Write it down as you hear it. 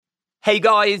Hey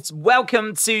guys,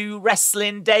 welcome to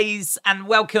Wrestling Daze and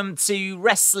welcome to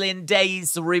Wrestling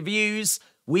Daze Reviews.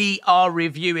 We are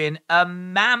reviewing a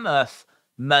mammoth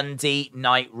Monday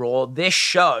Night Raw. This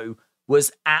show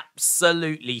was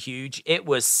absolutely huge. It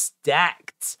was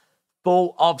stacked,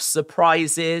 full of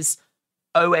surprises,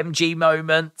 OMG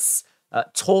moments,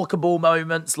 talkable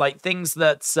moments, like things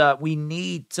that we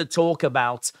need to talk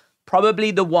about.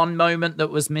 Probably the one moment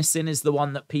that was missing is the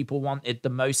one that people wanted the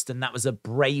most, and that was a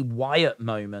Bray Wyatt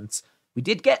moment. We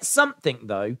did get something,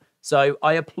 though, so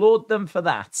I applaud them for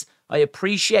that. I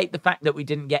appreciate the fact that we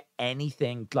didn't get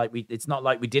anything. It's not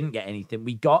like we didn't get anything.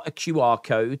 We got a QR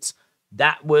code.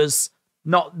 That was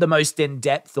not the most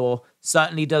in-depth, or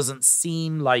certainly doesn't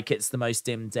seem like it's the most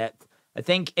in-depth. I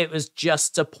think it was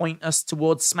just to point us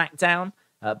towards Smackdown.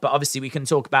 But obviously, we can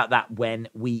talk about that when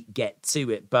we get to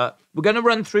it. But we're going to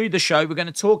run through the show. We're going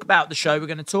to talk about the show. We're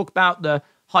going to talk about the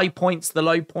high points, the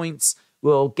low points.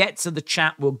 We'll get to the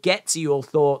chat. We'll get to your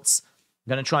thoughts.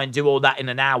 I'm going to try and do all that in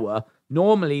an hour.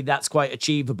 Normally, that's quite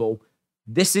achievable.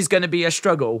 This is going to be a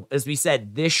struggle. As we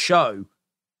said, this show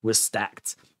was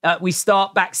stacked. We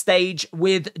start backstage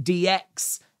with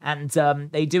DX, and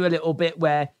they do a little bit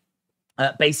where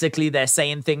basically they're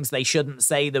saying things they shouldn't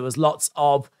say. There was lots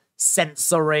of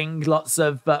censoring, lots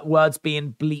of words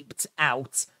being bleeped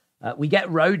out. We get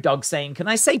Road Dogg saying, "Can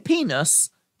I say penis?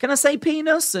 Can I say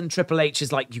penis?" And Triple H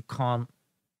is like, you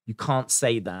can't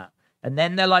say that. And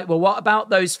then they're like, well, what about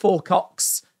those 4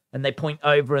 cocks? And they point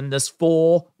over and there's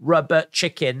 4 rubber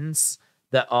chickens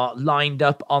that are lined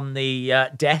up on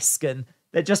the desk, and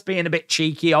they're just being a bit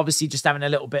cheeky, obviously just having a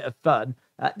little bit of fun.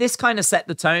 This kind of set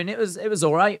the tone. It was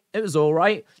all right. It was all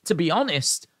right. To be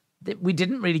honest, we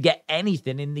didn't really get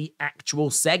anything in the actual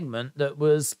segment that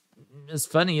was as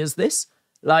funny as this.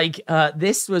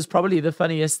 This was probably the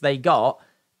funniest they got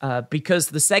because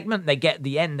the segment they get at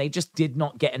the end, they just did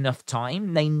not get enough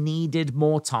time. They needed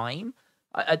more time.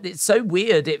 It's so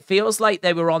weird. It feels like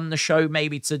they were on the show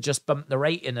maybe to just bump the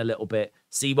rating a little bit,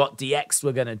 see what DX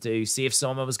were going to do, see if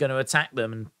someone was going to attack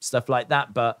them and stuff like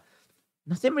that. But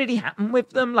nothing really happened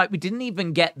with them. We didn't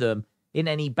even get them in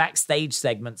any backstage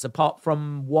segments apart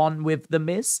from one with The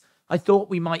Miz. I thought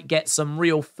we might get some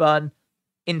real fun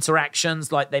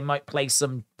interactions, like they might play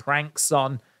some pranks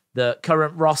on the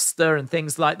current roster and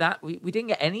things like that. We didn't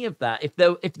get any of that. If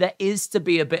there is to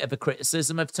be a bit of a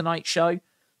criticism of tonight's show,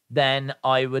 then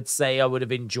I would say I would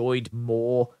have enjoyed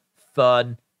more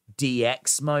fun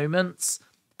DX moments.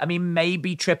 I mean,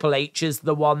 maybe Triple H is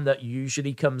the one that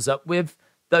usually comes up with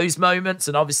those moments,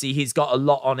 and obviously he's got a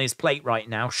lot on his plate right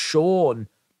now. Shawn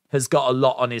has got a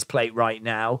lot on his plate right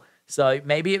now, so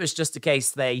maybe it was just a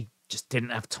case they just didn't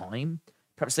have time.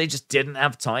 Perhaps they just didn't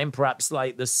have time. Perhaps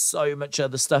there's so much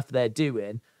other stuff they're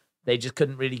doing, they just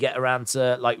couldn't really get around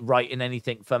to writing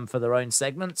anything fun for their own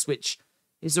segments, which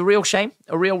is a real shame,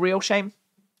 a real shame.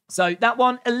 So that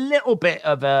one, a little bit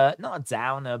of a, not a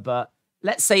downer, but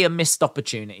let's say a missed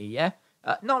opportunity, yeah?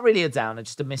 Not really a downer,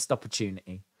 just a missed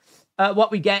opportunity.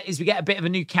 What we get is we get a bit of a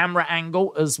new camera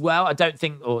angle as well. I don't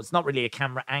think, or it's not really a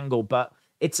camera angle, but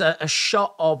it's a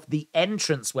shot of the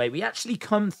entranceway. We actually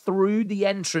come through the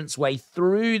entranceway,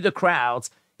 through the crowds.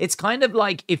 It's kind of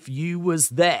like if you was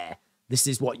there, this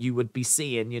is what you would be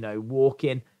seeing,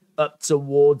 walking up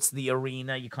towards the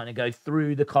arena. You kind of go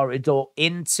through the corridor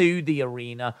into the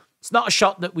arena. It's not a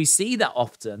shot that we see that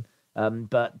often,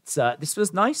 but this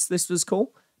was nice. This was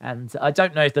cool. And I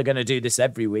don't know if they're going to do this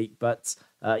every week, but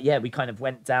we kind of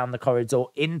went down the corridor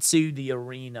into the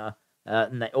arena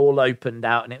and they all opened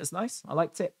out and it was nice. I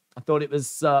liked it. I thought it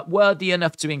was worthy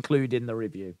enough to include in the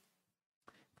review.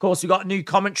 Of course, we got a new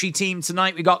commentary team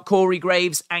tonight. We got Cory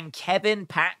Graves and Kevin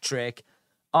Patrick.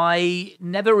 I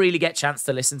never really get a chance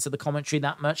to listen to the commentary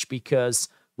that much because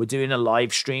we're doing a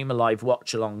live stream, a live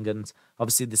watch along, and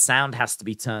obviously the sound has to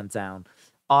be turned down.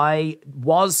 I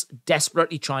was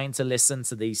desperately trying to listen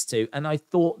to these two, and I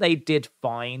thought they did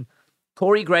fine.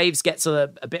 Cory Graves gets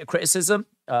a bit of criticism.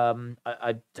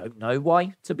 I don't know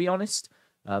why, to be honest.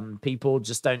 People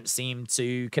just don't seem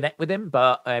to connect with him,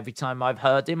 but every time I've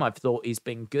heard him, I've thought he's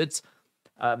been good.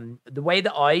 The way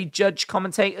that I judge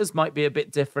commentators might be a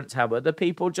bit different to how other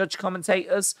people judge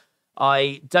commentators.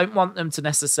 I don't want them to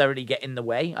necessarily get in the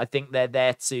way. I think they're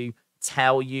there to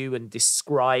tell you and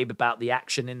describe about the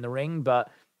action in the ring, but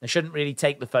they shouldn't really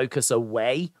take the focus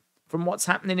away from what's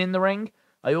happening in the ring.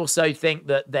 I also think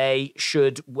that they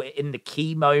should, in the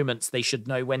key moments, they should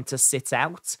know when to sit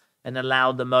out and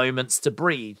allow the moments to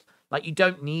breathe. You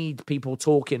don't need people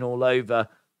talking all over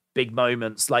big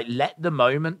moments. Let the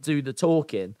moment do the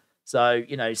talking. So,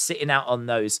 sitting out on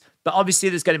those. But obviously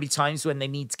there's going to be times when they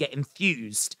need to get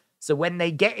enthused. So when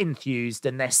they get enthused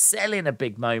and they're selling a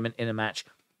big moment in a match,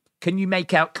 can you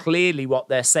make out clearly what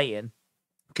they're saying?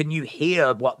 Can you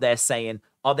hear what they're saying?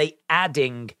 Are they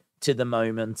adding to the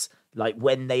moment, like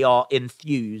when they are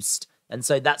enthused? And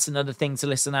so that's another thing to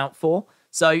listen out for.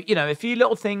 So, a few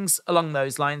little things along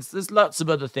those lines. There's lots of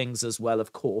other things as well,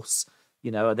 of course.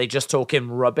 Are they just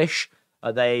talking rubbish?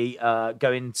 Are they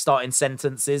starting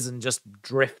sentences and just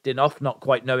drifting off, not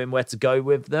quite knowing where to go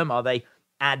with them? Are they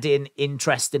adding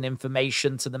interesting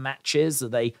information to the matches? Are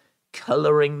they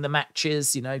colouring the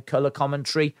matches? Colour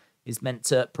commentary is meant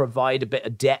to provide a bit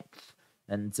of depth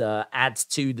and add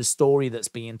to the story that's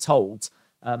being told.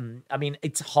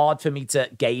 It's hard for me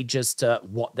to gauge as to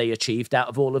what they achieved out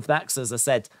of all of that, because, as I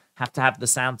said, have to have the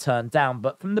sound turned down.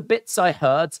 But from the bits I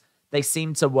heard, they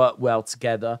seem to work well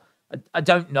together. I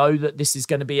don't know that this is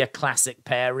going to be a classic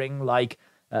pairing like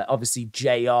obviously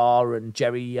JR and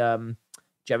Jerry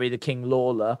the King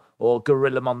Lawler, or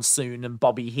Gorilla Monsoon and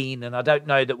Bobby Heenan. I don't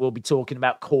know that we'll be talking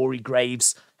about Cory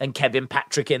Graves and Kevin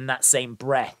Patrick in that same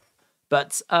breath.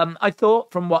 But I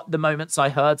thought, from what the moments I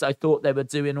heard, I thought they were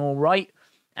doing all right.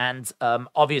 And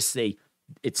obviously,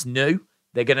 it's new.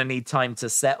 They're going to need time to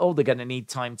settle. They're going to need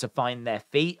time to find their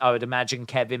feet. I would imagine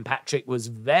Kevin Patrick was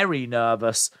very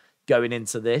nervous going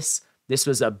into this. This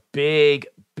was a big,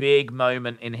 big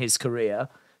moment in his career.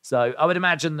 So I would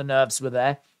imagine the nerves were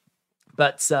there.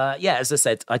 But as I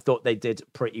said, I thought they did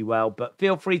pretty well. But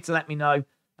feel free to let me know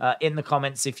in the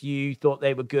comments if you thought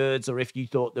they were good or if you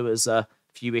thought there was a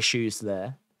few issues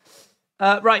there.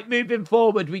 Right, moving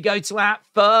forward, we go to our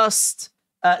first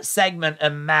segment.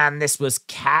 And man, this was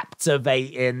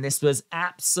captivating. This was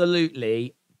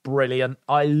absolutely brilliant.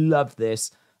 I love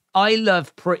this. I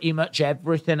love pretty much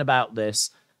everything about this.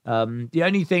 The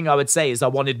only thing I would say is I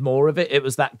wanted more of it. It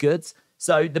was that good.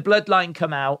 So the Bloodline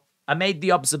come out. I made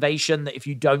the observation that if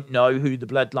you don't know who the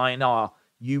Bloodline are,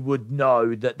 you would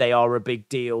know that they are a big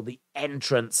deal. The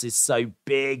entrance is so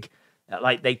big.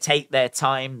 Like, they take their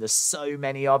time. There's so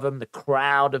many of them. The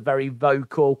crowd are very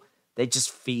vocal. They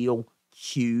just feel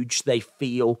huge. They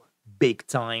feel big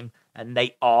time. And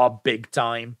they are big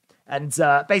time. And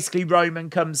basically Roman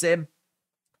comes in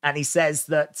and he says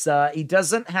that he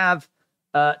doesn't have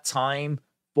time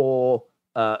for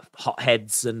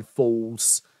hotheads and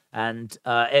fools. And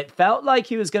it felt like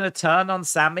he was going to turn on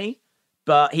Sami,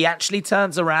 but he actually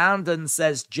turns around and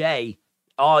says, Jay,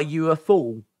 are you a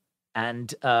fool?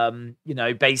 And,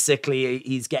 basically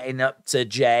he's getting up to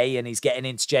Jay and he's getting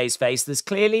into Jay's face. There's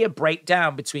clearly a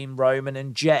breakdown between Roman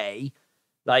and Jay.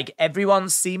 Like,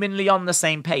 everyone's seemingly on the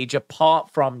same page,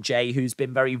 apart from Jay, who's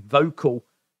been very vocal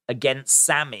against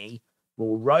Sami.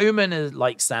 Well, Roman is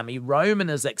like Sami. Roman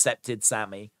has accepted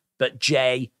Sami, but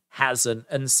Jay hasn't,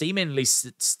 and seemingly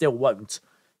still won't.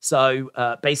 So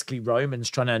basically Roman's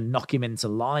trying to knock him into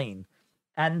line.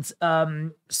 And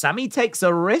Sami takes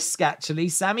a risk, actually.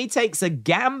 Sami takes a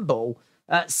gamble.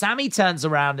 Sami turns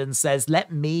around and says,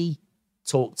 let me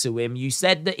talk to him. You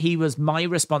said that he was my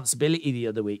responsibility the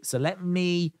other week, so let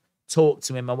me talk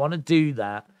to him. I want to do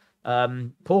that.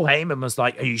 Paul Heyman was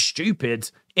like, are you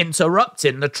stupid?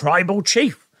 Interrupting the tribal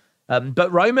chief. But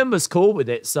Roman was cool with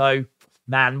it, so...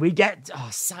 Man, we get... Oh,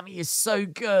 Sami is so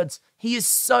good. He is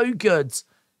so good.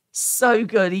 So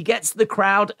good. He gets the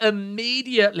crowd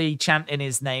immediately chanting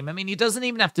his name. I mean, he doesn't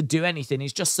even have to do anything.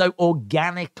 He's just so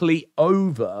organically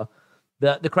over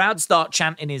that the crowd start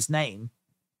chanting his name.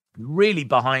 Really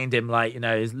behind him, like,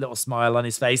 his little smile on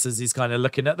his face as he's kind of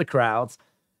looking at the crowd.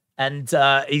 And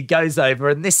he goes over,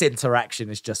 and this interaction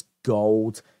is just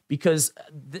gold. Because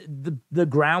the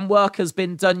groundwork has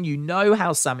been done. You know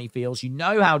how Sami feels. You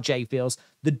know how Jay feels.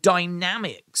 The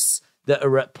dynamics that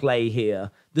are at play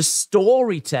here, the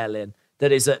storytelling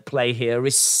that is at play here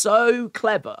is so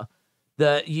clever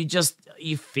that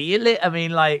you feel it. I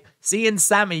mean, like, seeing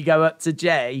Sami go up to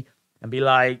Jay and be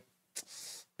like,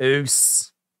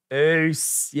 Oos,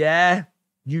 yeah,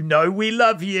 we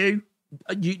love you.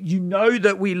 You know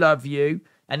that we love you.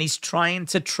 And he's trying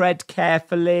to tread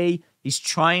carefully. He's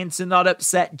trying to not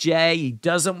upset Jay. He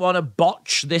doesn't want to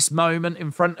botch this moment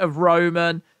in front of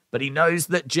Roman, but he knows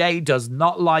that Jay does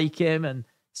not like him, and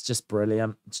it's just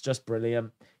brilliant. It's just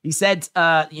brilliant. He said,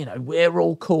 we're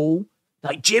all cool.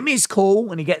 Like, Jimmy's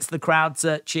cool, and he gets the crowd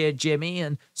to cheer Jimmy,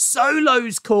 and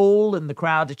Solo's cool, and the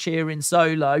crowd are cheering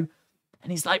Solo.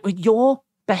 And he's like, well, your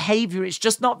behavior, it's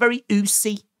just not very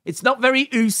oosy. It's not very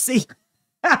oosy.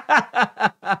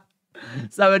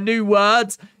 So a new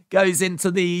word goes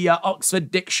into the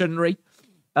Oxford Dictionary.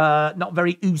 Not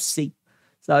very oosy.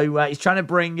 So he's trying to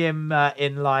bring him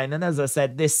in line. And as I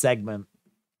said, this segment,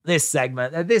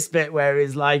 this bit where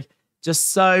he's like, Just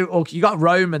so awkward. You got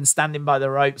Roman standing by the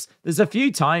ropes. There's a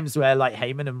few times where like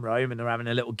Heyman and Roman are having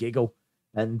a little giggle.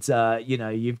 And,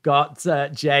 you've got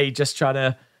Jay just trying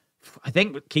to, I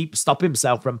think, stop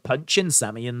himself from punching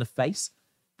Sami in the face.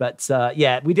 But,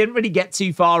 we didn't really get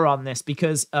too far on this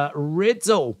because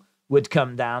Riddle would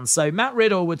come down. So Matt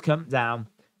Riddle would come down.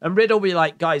 And Riddle would be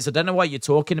like, guys, I don't know why you're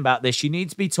talking about this. You need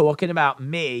to be talking about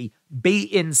me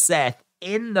beating Seth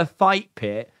in the fight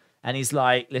pit. And he's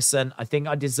like, listen, I think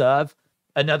I deserve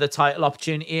another title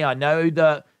opportunity. I know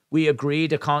that we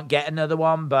agreed I can't get another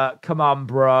one, but come on,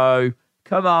 bro.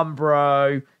 Come on,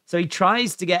 bro. So he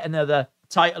tries to get another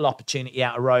title opportunity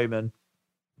out of Roman.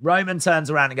 Roman turns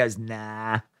around and goes,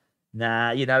 nah,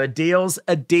 a deal's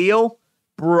a deal,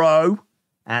 bro.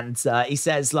 And he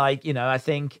says, like, I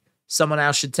think someone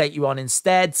else should take you on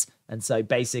instead. And so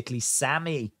basically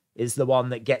Sami is the one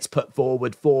that gets put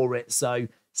forward for it. So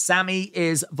Sami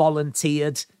is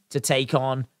volunteered to take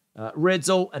on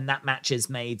Riddle, and that match is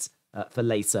made for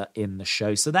later in the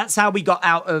show. So that's how we got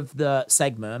out of the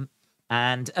segment.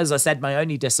 And as I said, my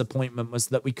only disappointment was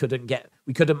that we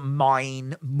couldn't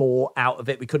mine more out of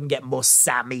it. We couldn't get more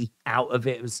Sami out of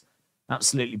it. It was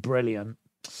absolutely brilliant.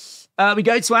 We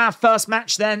go to our first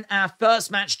match then. Our first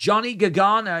match, Johnny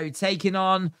Gargano taking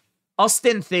on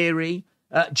Austin Theory.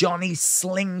 Johnny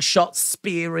slingshot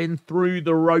spearing through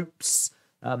the ropes.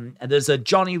 And there's a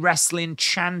Johnny wrestling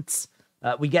chant.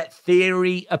 We get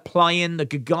Theory applying the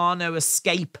Gargano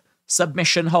escape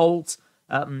submission hold.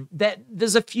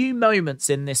 There's a few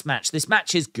moments in this match. This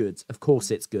match is good. Of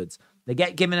course it's good. They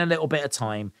get given a little bit of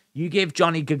time. You give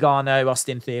Johnny Gargano,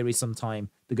 Austin Theory some time,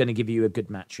 they're going to give you a good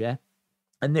match, yeah?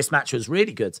 And this match was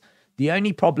really good. The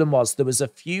only problem was there was a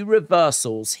few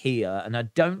reversals here, and I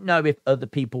don't know if other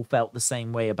people felt the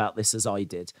same way about this as I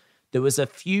did. There was a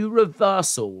few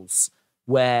reversals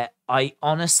where I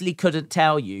honestly couldn't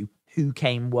tell you who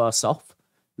came worse off.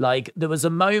 Like, there was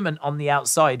a moment on the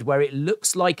outside where it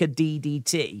looks like a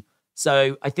DDT.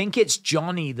 So I think it's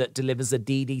Johnny that delivers a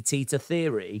DDT to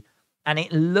Theory, and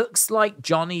it looks like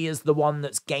Johnny is the one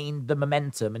that's gained the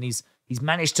momentum, and he's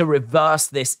managed to reverse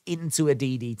this into a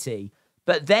DDT.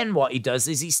 But then what he does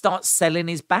is he starts selling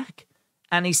his back,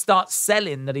 and he starts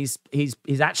selling that he's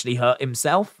actually hurt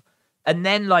himself. And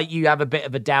then, like, you have a bit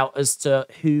of a doubt as to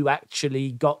who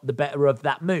actually got the better of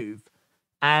that move.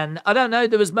 And I don't know,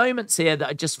 there was moments here that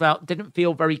I just didn't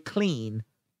feel very clean.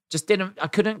 I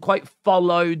couldn't quite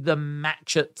follow the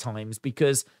match at times,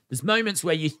 because there's moments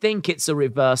where you think it's a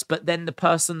reverse, but then the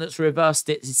person that's reversed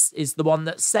it is the one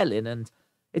that's selling. And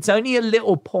it's only a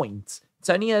little point. It's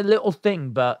only a little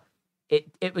thing, but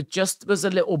it was a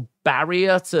little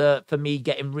barrier for me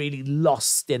getting really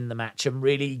lost in the match and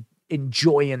really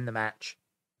enjoying the match.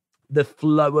 The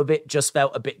flow of it just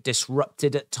felt a bit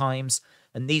disrupted at times,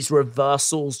 and these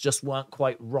reversals just weren't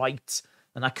quite right,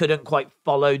 and I couldn't quite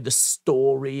follow the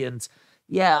story. And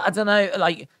yeah, I don't know,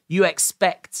 like, you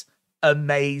expect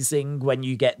amazing when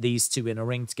you get these two in a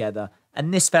ring together,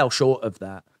 and this fell short of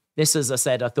that. This, as I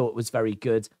said, I thought was very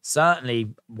good.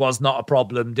 Certainly was not a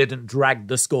problem. Didn't drag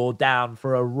the score down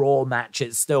for a Raw match.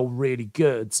 It's still really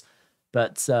good.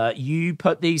 But you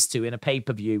put these two in a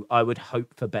pay-per-view, I would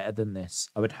hope for better than this.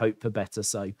 I would hope for better.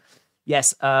 So,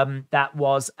 yes, that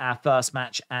was our first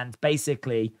match. And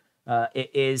basically,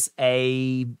 it is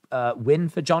a win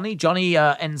for Johnny. Johnny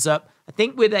ends up, I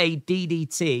think, with a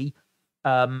DDT.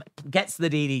 Gets the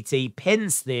DDT,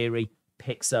 pins Theory,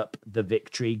 picks up the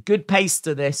victory. Good pace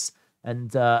to this.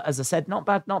 And as I said, not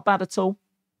bad at all.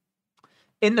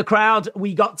 In the crowd,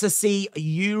 we got to see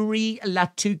Yuri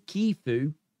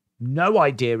Latukifu. No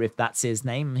idea if that's his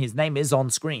name. His name is on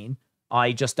screen.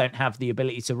 I just don't have the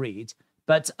ability to read.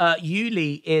 But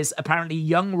Yuli is apparently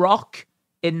Young Rock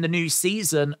in the new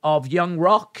season of Young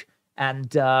Rock.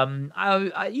 And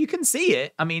you can see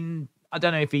it. I mean, I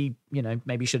don't know if he,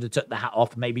 maybe should have took the hat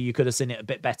off. Maybe you could have seen it a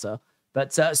bit better.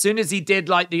 But as soon as he did,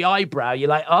 like, the eyebrow, you're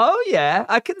like, oh, yeah,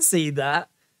 I can see that.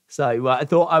 So I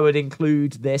thought I would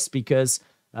include this because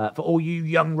for all you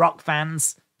Young Rock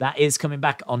fans, that is coming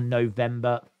back on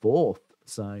November 4th.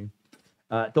 So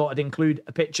thought I'd include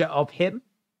a picture of him.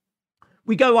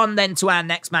 We go on then to our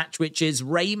next match, which is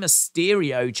Rey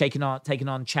Mysterio taking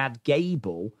on Chad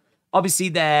Gable. Obviously,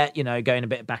 they're, going a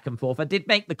bit back and forth. I did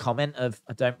make the comment of,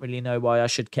 I don't really know why I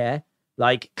should care.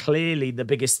 Like, clearly the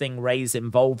biggest thing Rey's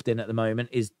involved in at the moment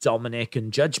is Dominic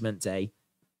and Judgment Day.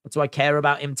 What do I care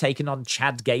about him taking on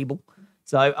Chad Gable?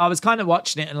 So I was kind of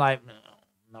watching it and like, no,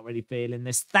 I'm not really feeling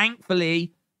this.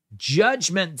 Thankfully,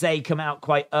 Judgment Day come out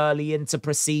quite early into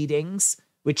proceedings,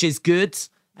 which is good.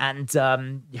 And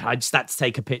I just had to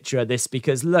take a picture of this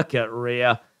because look at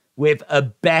Rhea with a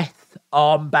Beth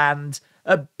armband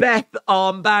A Beth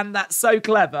armband. That's so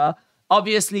clever.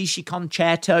 Obviously, she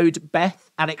concertoed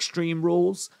Beth at Extreme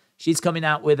Rules. She's coming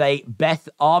out with a Beth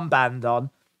armband on,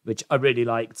 which I really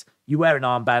liked. You wear an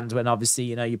armband when obviously,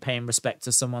 you're paying respect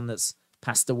to someone that's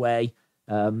passed away.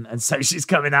 And so she's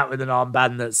coming out with an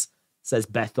armband that says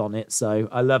Beth on it. So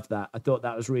I love that. I thought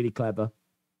that was really clever.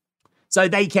 So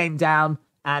they came down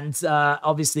and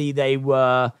obviously they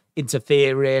were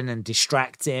interfering and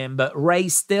distracting, but Rey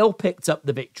still picked up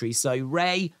the victory. So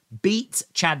Rey beat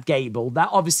Chad Gable. That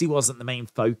obviously wasn't the main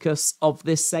focus of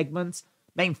this segment.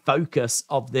 Main focus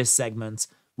of this segment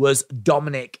was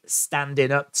Dominic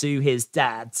standing up to his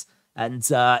dad. And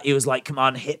he was like, come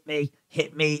on, hit me,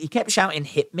 hit me. He kept shouting,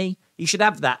 hit me. He should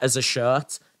have that as a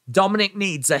shirt. Dominic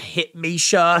needs a hit me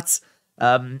shirt.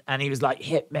 And he was like,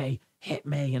 hit me, hit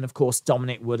me. And of course,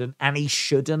 Dominic wouldn't. And he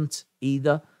shouldn't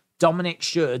either. Dominic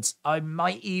should. I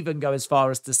might even go as far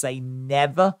as to say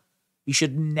never. He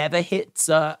should never hit,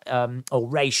 or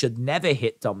Rey should never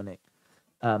hit Dominic.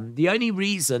 The only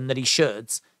reason that he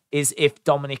should is if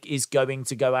Dominic is going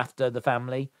to go after the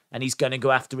family and he's going to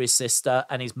go after his sister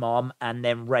and his mom, and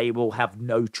then Rey will have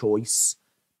no choice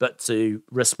but to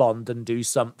respond and do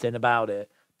something about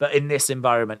it. But in this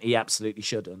environment, he absolutely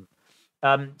shouldn't.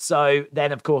 So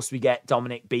then, of course, we get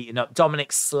Dominic beaten up.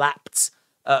 Dominic slapped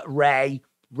Rey.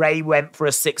 Rey went for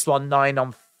a 619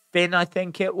 on Finn, I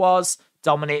think it was.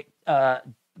 Dominic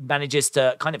manages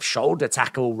to kind of shoulder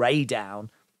tackle Rey down.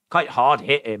 Quite hard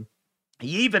hit him.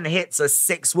 He even hits a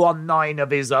 619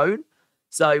 of his own.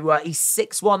 So he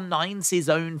 619s his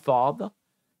own father.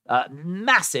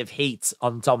 Massive heat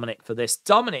on Dominic for this.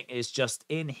 Dominic is just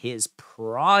in his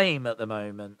prime at the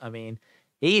moment. I mean,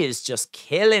 he is just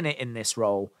killing it in this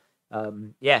role.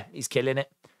 Yeah, he's killing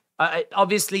it.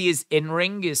 Obviously, his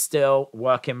in-ring is still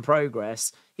work in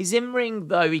progress. His in-ring,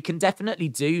 though, he can definitely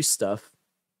do stuff.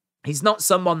 He's not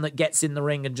someone that gets in the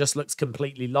ring and just looks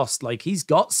completely lost. Like, he's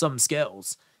got some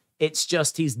skills. It's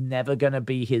just he's never going to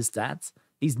be his dad.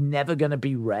 He's never going to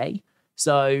be Rey.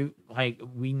 So,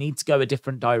 we need to go a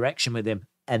different direction with him.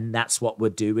 And that's what we're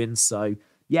doing. So,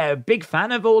 yeah, big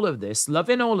fan of all of this.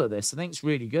 Loving all of this. I think it's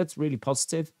really good. It's really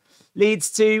positive.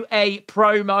 Leads to a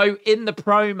promo. In the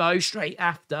promo, straight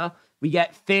after, we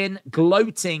get Finn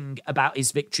gloating about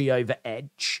his victory over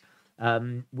Edge.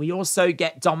 We also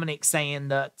get Dominic saying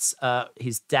that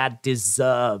his dad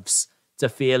deserves to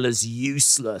feel as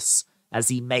useless as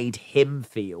he made him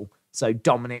feel. So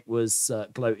Dominic was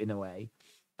gloating away.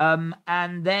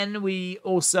 And then we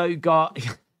also got...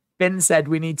 Finn said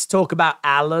we need to talk about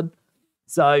Alan.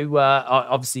 So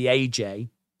obviously AJ.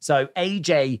 So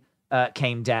AJ...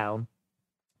 came down,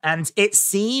 and it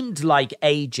seemed like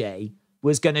AJ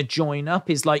was going to join up.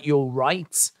 He's like, you're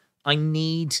right. I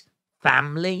need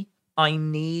family. I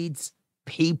need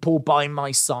people by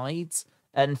my side.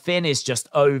 And Finn is just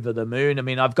over the moon. I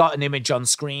mean, I've got an image on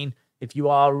screen. If you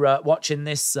are watching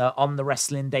this on the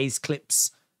Wrestling Daze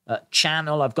Clips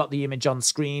channel, I've got the image on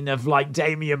screen of like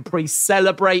Damian Priest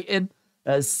celebrating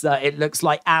as it looks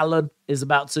like Alan is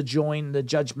about to join the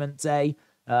Judgment Day.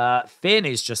 Finn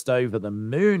is just over the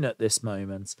moon at this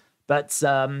moment. But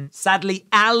sadly,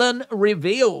 Alan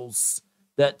reveals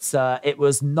that it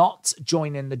was not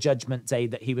joining the Judgment Day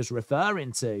that he was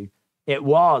referring to. It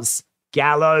was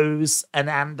Gallows and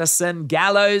Anderson.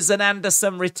 Gallows and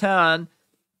Anderson return.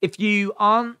 If you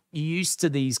aren't used to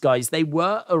these guys, they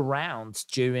were around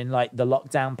during like the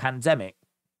lockdown pandemic.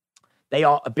 They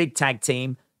are a big tag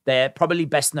team. They're probably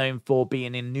best known for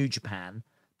being in New Japan.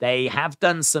 They have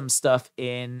done some stuff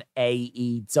in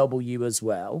AEW as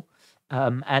well.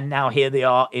 And now here they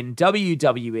are in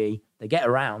WWE. They get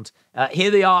around. Here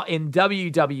they are in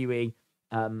WWE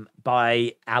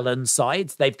by Alan's side.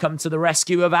 They've come to the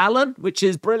rescue of Alan, which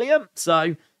is brilliant.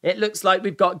 So it looks like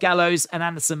we've got Gallows and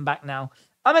Anderson back now.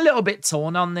 I'm a little bit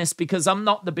torn on this because I'm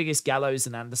not the biggest Gallows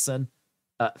and Anderson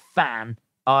fan.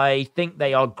 I think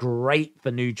they are great for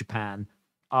New Japan.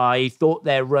 I thought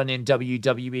their run in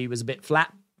WWE was a bit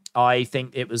flat. I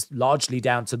think it was largely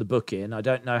down to the booking. I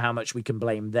don't know how much we can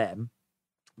blame them.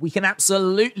 We can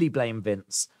absolutely blame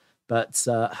Vince. But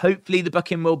hopefully the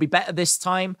booking will be better this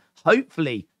time.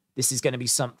 Hopefully this is going to be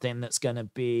something that's going to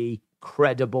be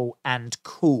credible and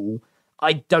cool.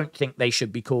 I don't think they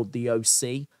should be called the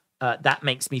OC. That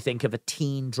makes me think of a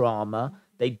teen drama.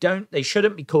 They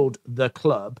shouldn't be called The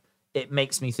Club. It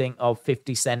makes me think of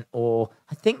 50 Cent, or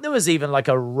I think there was even like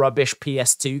a rubbish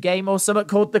PS2 game or something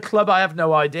called The Club. I have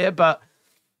no idea, but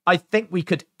I think we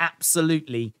could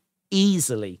absolutely,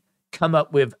 easily come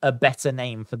up with a better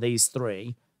name for these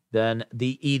three than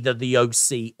either the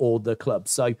OC or The Club.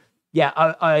 So yeah,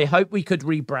 I hope we could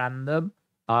rebrand them.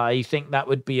 I think that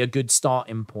would be a good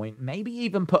starting point. Maybe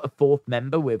even put a fourth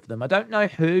member with them. I don't know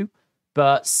who,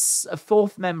 but a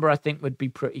fourth member I think would be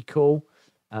pretty cool.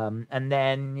 And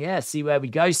then, yeah, see where we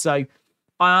go. So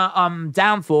I'm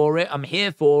down for it. I'm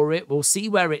here for it. We'll see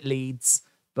where it leads.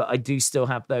 But I do still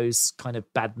have those kind of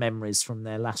bad memories from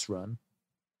their last run.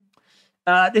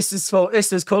 This is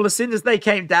cool. As soon as they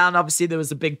came down, obviously there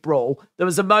was a big brawl. There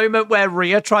was a moment where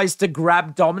Rhea tries to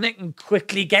grab Dominic and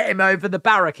quickly get him over the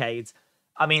barricade.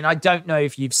 I mean, I don't know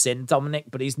if you've seen Dominic,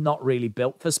 but he's not really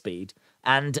built for speed.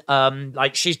 And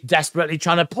like she's desperately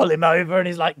trying to pull him over and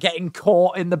he's like getting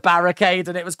caught in the barricade.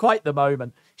 And it was quite the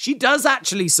moment. She does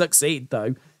actually succeed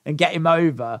though and get him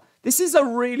over. This is a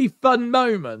really fun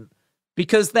moment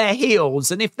because they're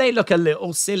heels. And if they look a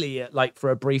little silly like for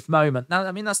a brief moment, now,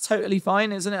 I mean, that's totally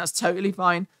fine, isn't it? That's totally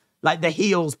fine. Like the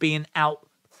heels being out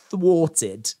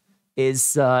thwarted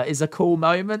is a cool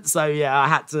moment. So yeah, I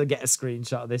had to get a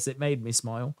screenshot of this. It made me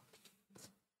smile.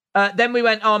 Then we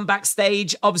went on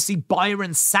backstage. Obviously,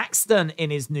 Byron Saxton in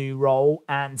his new role,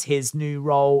 and his new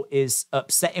role is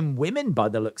upsetting women by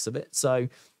the looks of it. So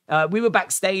we were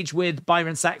backstage with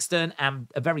Byron Saxton and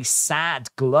a very sad,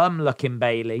 glum-looking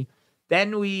Bayley.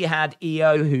 Then we had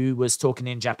Io, who was talking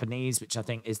in Japanese, which I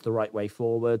think is the right way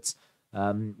forwards.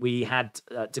 We had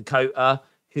Dakota,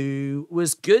 who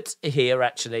was good here,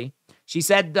 actually. She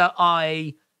said that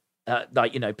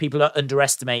people are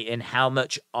underestimating how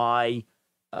much I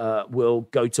will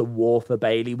go to war for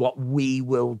Bayley, what we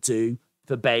will do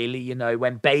for Bayley. You know,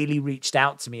 when Bayley reached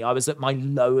out to me, I was at my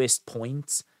lowest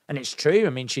point. And it's true. I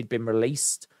mean, she'd been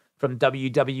released from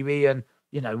WWE and,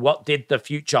 you know, what did the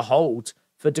future hold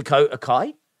for Dakota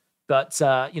Kai? But,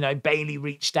 Bayley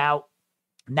reached out.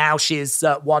 Now she's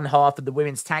one half of the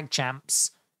women's tag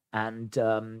champs. And,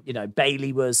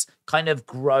 Bayley was kind of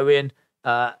growing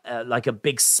like a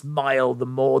big smile the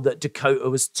more that Dakota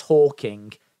was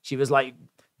talking. She was like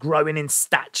growing in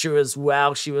stature as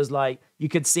well. She was like, you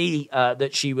could see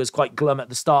that she was quite glum at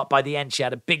the start. By the end, she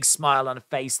had a big smile on her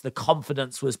face. The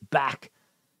confidence was back.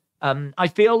 I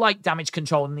feel like Damage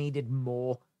Control needed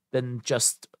more than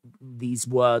just these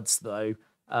words, though.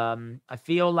 I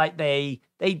feel like they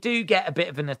do get a bit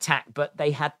of an attack, but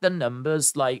they had the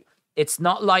numbers. Like, it's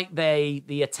not like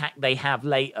the attack they have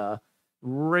later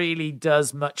really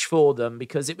does much for them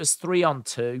because it was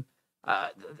 3-on-2.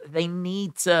 They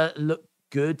need to look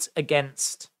good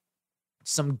against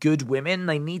some good women.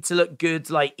 They need to look good,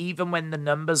 like, even when the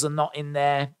numbers are not in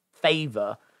their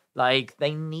favor. Like,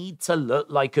 they need to look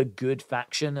like a good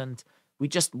faction, and we're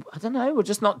just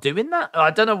not doing that.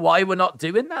 I don't know why we're not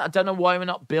doing that. I don't know why we're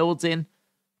not building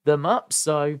them up.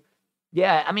 So,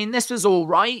 yeah, I mean, this was all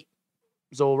right.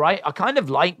 It was all right. I kind of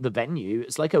like the venue.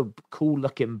 It's like a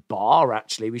cool-looking bar,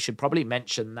 actually. We should probably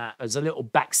mention that as a little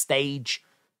backstage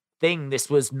thing. This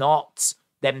was not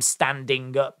them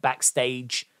standing up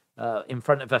backstage in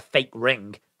front of a fake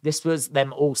ring. This was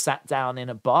them all sat down in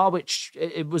a bar, which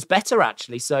it was better,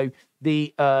 actually. So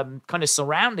the kind of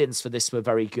surroundings for this were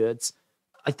very good.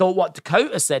 I thought what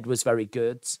Dakota said was very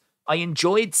good. I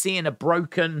enjoyed seeing a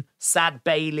broken, sad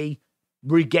Bayley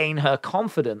regain her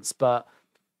confidence. But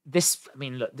this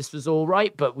was all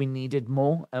right, but we needed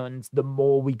more. And the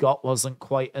more we got wasn't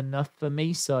quite enough for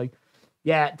me. So,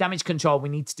 yeah, Damage Control, we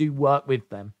need to do work with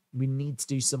them. We need to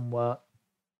do some work.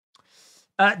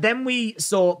 Then we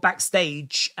saw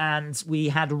backstage and we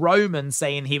had Roman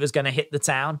saying he was going to hit the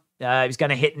town. He was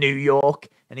going to hit New York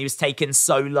and he was taking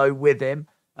Solo with him.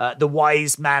 The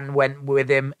wise man went with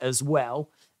him as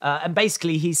well. And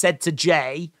basically he said to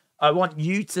Jay, I want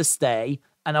you to stay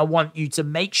and I want you to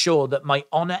make sure that my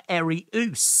honorary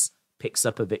Uce picks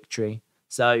up a victory.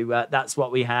 So that's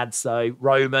what we had. So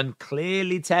Roman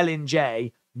clearly telling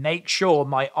Jay, make sure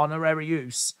my honorary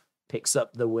Uce picks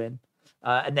up the win.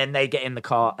 And then they get in the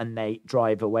car and they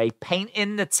drive away,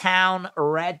 painting the town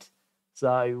red.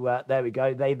 So there we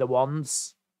go. They the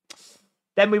ones.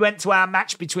 Then we went to our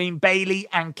match between Bayley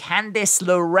and Candice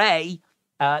LeRae.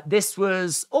 This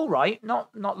was all right.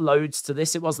 Not loads to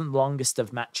this. It wasn't the longest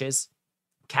of matches.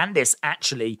 Candice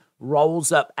actually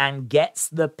rolls up and gets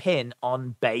the pin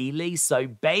on Bayley. So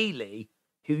Bayley,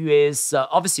 who is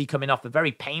obviously coming off a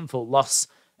very painful loss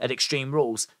at Extreme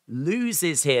Rules,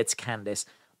 loses here to Candice.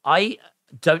 I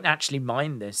don't actually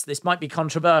mind this. This might be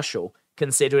controversial,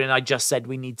 considering I just said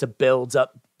we need to build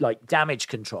up like Damage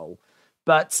Control.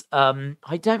 But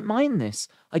I don't mind this.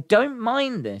 I don't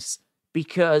mind this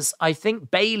because I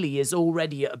think Bayley is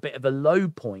already at a bit of a low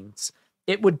point.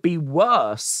 It would be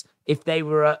worse if they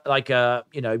were at like a,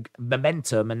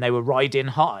 momentum and they were riding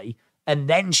high and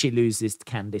then she loses to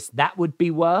Candice. That would be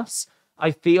worse.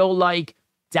 I feel like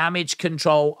Damage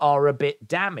Control are a bit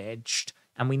damaged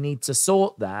and we need to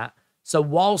sort that. So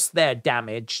whilst they're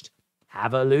damaged,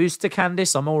 have her lose to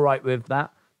Candice. I'm all right with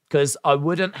that, because I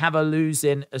wouldn't have her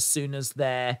losing as soon as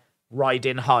they're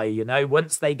riding high, you know?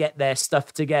 Once they get their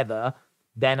stuff together,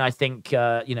 then I think,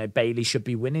 you know, Bayley should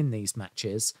be winning these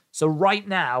matches. So right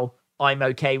now, I'm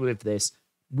okay with this.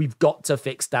 We've got to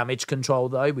fix Damage Control,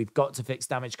 though. We've got to fix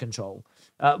Damage Control.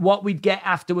 What we'd get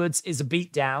afterwards is a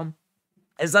beatdown.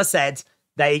 As I said,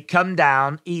 they come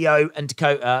down, Io and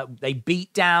Dakota. They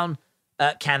beat down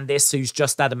Candice, who's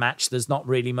just had a match. There's not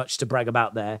really much to brag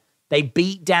about there. They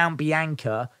beat down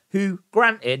Bianca, who,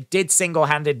 granted, did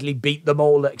single-handedly beat them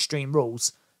all at Extreme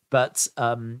Rules. But,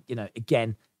 you know,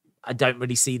 again, I don't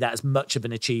really see that as much of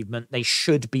an achievement. They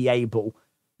should be able,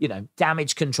 you know,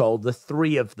 Damage Control, the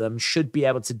three of them should be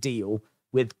able to deal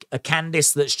with a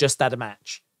Candice that's just had a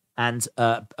match and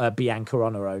Bianca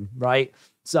on her own, right?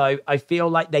 So I feel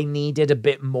like they needed a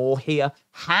bit more here.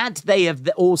 Had they have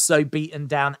also beaten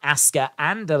down Asuka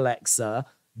and Alexa,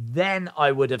 then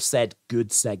I would have said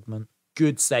good segment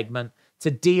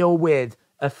to deal with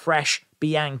a fresh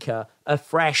Bianca, a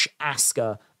fresh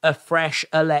Asuka, a fresh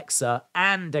Alexa,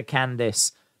 and a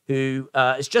Candice who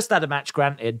has just had a match,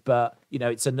 granted, but, you know,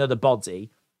 it's another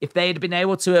body. If they had been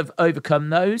able to have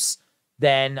overcome those,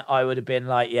 then I would have been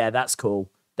like, yeah, that's cool.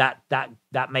 That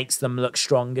makes them look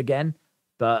strong again.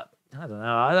 But I don't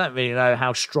know. I don't really know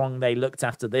how strong they looked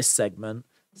after this segment.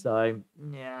 So,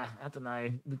 yeah, I don't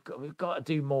know. We've got to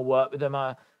do more work with them.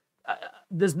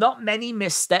 There's not many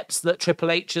missteps that Triple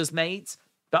H has made,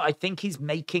 but I think he's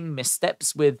making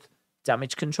missteps with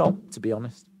Damage Control, to be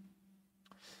honest.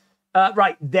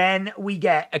 Right, then we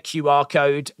get a QR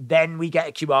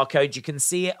code. You can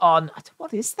see it on...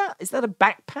 What is that? Is that a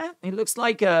backpack? It looks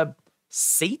like a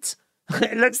seat.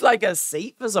 It looks like a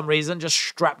seat for some reason, just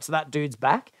strapped to that dude's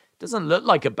back. Doesn't look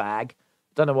like a bag.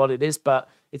 Don't know what it is, but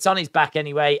it's on his back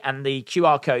anyway, and the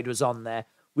QR code was on there.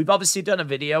 We've obviously done a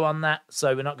video on that,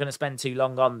 so we're not going to spend too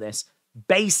long on this.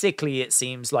 Basically, it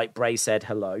seems like Bray said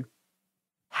hello.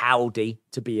 Howdy,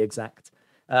 to be exact.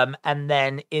 And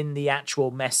then in the actual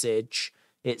message,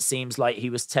 it seems like he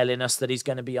was telling us that he's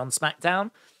going to be on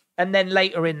SmackDown. And then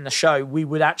later in the show, we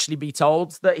would actually be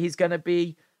told that he's going to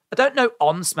be, I don't know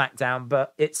on SmackDown,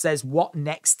 but it says what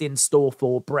next in store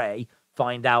for Bray,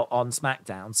 find out on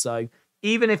SmackDown. So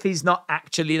even if he's not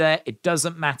actually there, it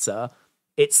doesn't matter.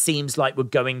 It seems like we're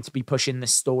going to be pushing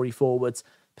this story forward,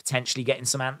 potentially getting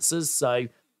some answers. So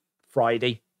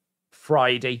Friday,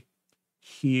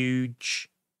 huge,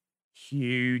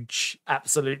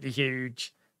 absolutely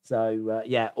huge. So,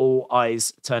 yeah, all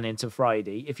eyes turn into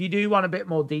Friday. If you do want a bit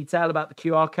more detail about the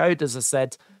QR code, as I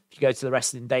said, if you go to the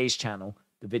Wrestling Daze channel,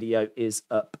 the video is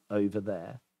up over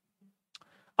there.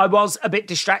 I was a bit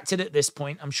distracted at this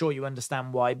point. I'm sure you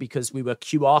understand why, because we were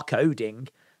QR coding.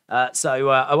 So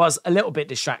I was a little bit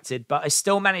distracted, but I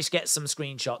still managed to get some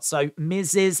screenshots. So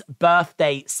Miz's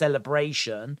birthday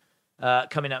celebration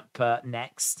coming up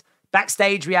next.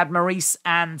 Backstage, we had Maurice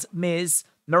and Miz.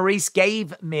 Maurice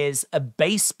gave Miz a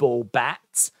baseball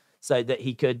bat so that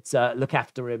he could look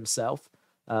after himself,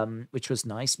 which was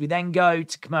nice. We then go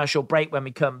to commercial break. When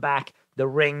we come back, the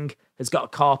ring has got a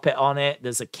carpet on it.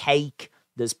 There's a cake.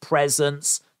 There's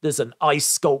presents. There's an ice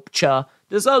sculpture.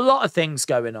 There's a lot of things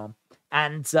going on.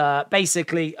 And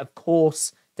basically, of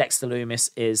course, Dexter Lumis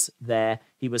is there.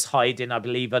 He was hiding, I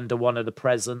believe, under one of the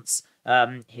presents.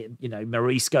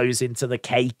 Maurice goes into the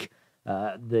cake.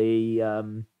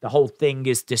 The whole thing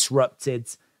is disrupted.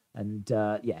 And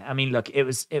I mean, look, it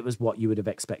was what you would have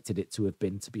expected it to have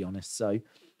been, to be honest. So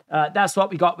that's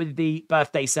what we got with the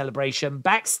birthday celebration.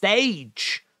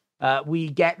 Backstage, we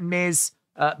get Miz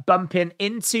bumping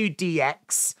into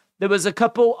DX. There was a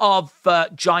couple of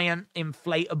giant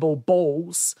inflatable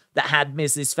balls that had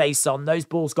Miz's face on. Those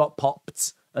balls got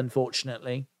popped,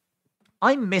 unfortunately.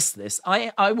 I missed this.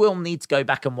 I will need to go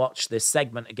back and watch this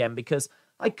segment again because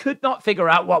I could not figure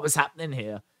out what was happening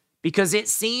here. Because it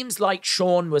seems like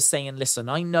Sean was saying, listen,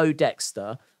 I know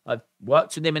Dexter. I've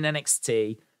worked with him in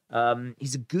NXT.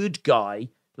 He's a good guy.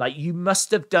 Like, you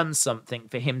must have done something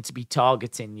for him to be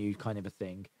targeting you, kind of a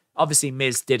thing. Obviously,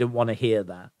 Miz didn't want to hear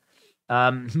that.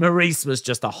 Maurice was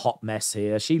just a hot mess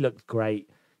here. She looked great.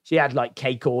 She had like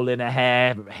cake all in her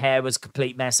hair. Her hair was a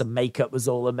complete mess and makeup was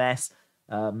all a mess.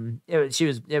 She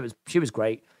was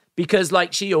great because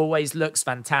like she always looks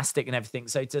fantastic and everything.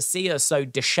 So to see her so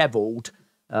disheveled,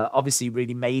 obviously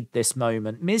really made this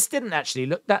moment. Miz didn't actually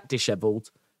look that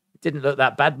disheveled. Didn't look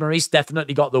that bad. Maurice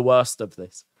definitely got the worst of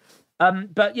this.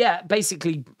 But yeah,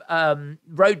 basically,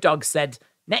 Road Dogg said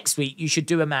next week you should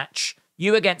do a match.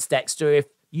 You against Dexter. If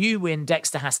you win,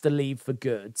 Dexter has to leave for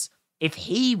good. If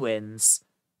he wins,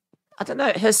 I don't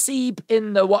know. Hasib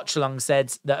in the watch-along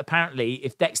said that apparently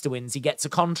if Dexter wins, he gets a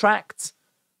contract.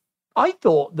 I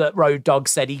thought that Road Dogg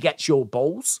said he gets your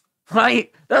balls,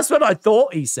 right? That's what I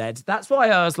thought he said. That's why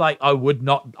I was like, I would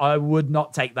not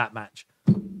take that match.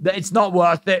 It's not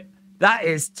worth it. That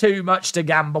is too much to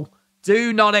gamble.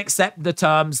 Do not accept the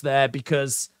terms there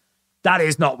because that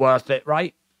is not worth it,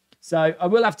 right? So I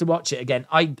will have to watch it again.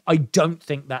 I don't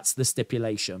think that's the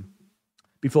stipulation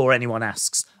before anyone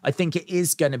asks. I think it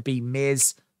is going to be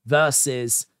Miz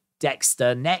versus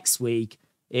Dexter next week.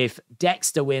 If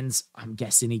Dexter wins, I'm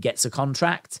guessing he gets a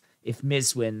contract. If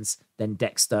Miz wins, then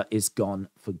Dexter is gone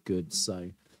for good. So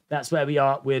that's where we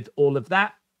are with all of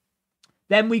that.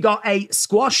 Then we got a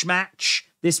squash match.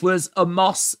 This was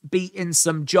Omos beating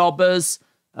some jobbers.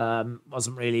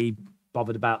 Wasn't really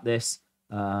bothered about this.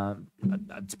 To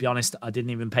be honest, I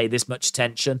didn't even pay this much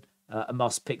attention.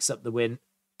 Omos picks up the win.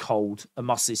 Cold.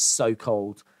 Omos is so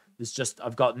cold.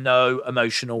 I've got no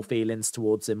emotional feelings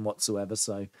towards him whatsoever.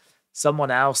 So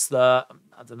someone else that,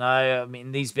 I don't know. I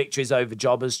mean, these victories over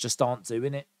jobbers just aren't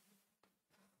doing it.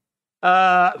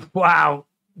 Wow.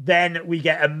 Then we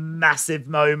get a massive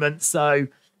moment. So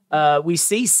we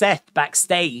see Seth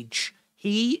backstage.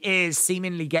 He is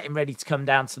seemingly getting ready to come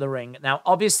down to the ring. Now,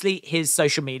 obviously, his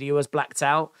social media was blacked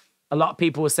out. A lot of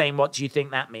people were saying, what do you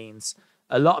think that means?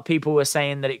 A lot of people were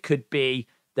saying that it could be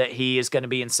that he is going to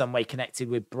be in some way connected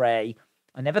with Bray.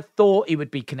 I never thought he would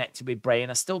be connected with Bray,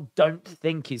 and I still don't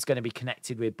think he's going to be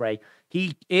connected with Bray.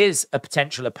 He is a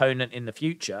potential opponent in the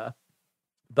future,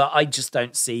 but I just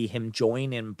don't see him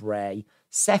joining Bray.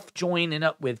 Seth joining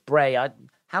up with Bray,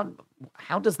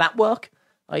 how does that work?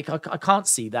 Like, I can't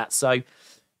see that. So,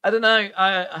 I don't know.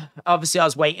 Obviously, I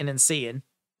was waiting and seeing.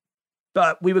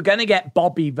 But we were going to get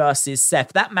Bobby versus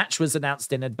Seth. That match was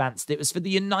announced in advance. It was for the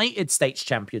United States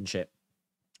Championship.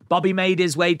 Bobby made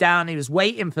his way down. He was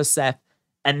waiting for Seth.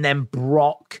 And then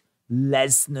Brock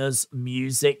Lesnar's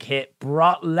music hit.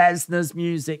 Brock Lesnar's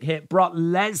music hit. Brock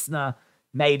Lesnar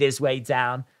made his way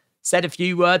down. Said a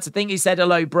few words. I think he said,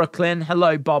 hello, Brooklyn.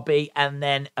 Hello, Bobby. And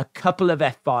then a couple of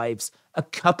F5s. A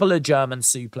couple of German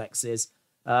suplexes.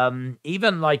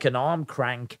 Even like an arm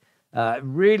crank.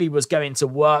 Really was going to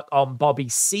work on Bobby.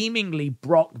 Seemingly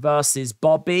Brock versus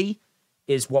Bobby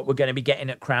is what we're going to be getting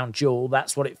at Crown Jewel.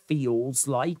 That's what it feels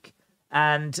like.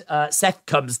 And Seth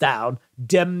comes down,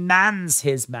 demands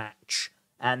his match.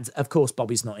 And, of course,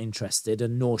 Bobby's not interested,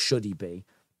 and nor should he be.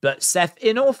 But Seth,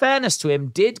 in all fairness to him,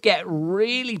 did get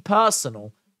really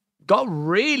personal. Got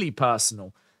really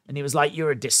personal. And he was like,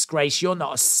 you're a disgrace. You're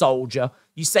not a soldier.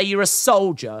 You say you're a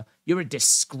soldier. You're a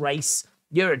disgrace.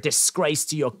 You're a disgrace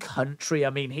to your country. I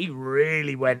mean, he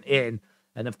really went in.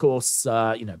 And, of course,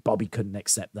 Bobby couldn't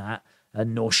accept that.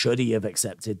 And nor should he have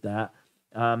accepted that.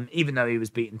 Even though he was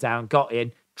beaten down, got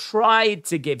in, tried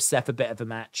to give Seth a bit of a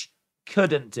match,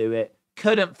 couldn't do it,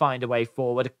 couldn't find a way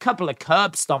forward. A couple of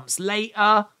curb stomps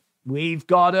later, we've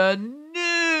got a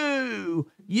new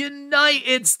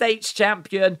United States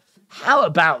champion. How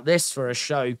about this for a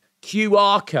show?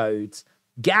 QR codes,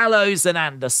 Gallows and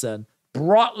Anderson,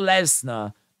 Brock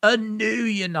Lesnar, a new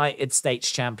United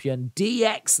States champion,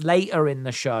 DX later in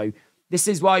the show. This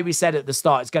is why we said at the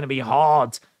start it's going to be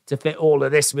hard to fit all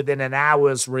of this within an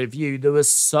hour's review. There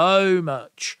was so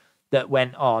much that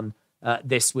went on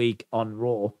this week on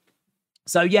Raw.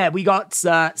 So, yeah, we got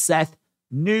Seth,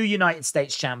 new United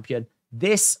States champion.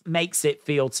 This makes it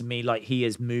feel to me like he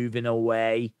is moving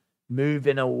away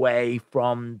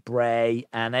from Bray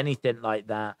and anything like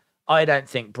that. I don't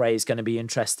think Bray is going to be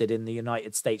interested in the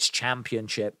United States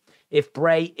Championship. If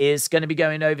Bray is going to be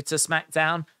going over to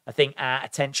SmackDown, I think our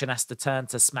attention has to turn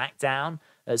to SmackDown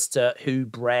as to who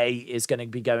Bray is going to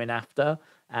be going after.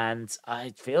 And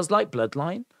it feels like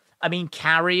Bloodline. I mean,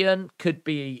 Carrion could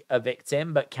be a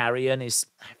victim, but Carrion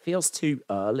feels too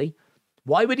early.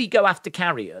 Why would he go after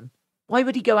Carrion?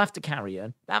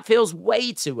 That feels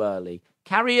way too early.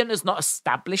 Carrion has not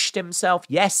established himself.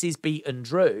 Yes, he's beaten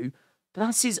Drew, but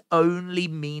that's his only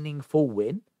meaningful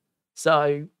win.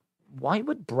 So why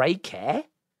would Bray care?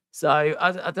 So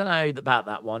I don't know about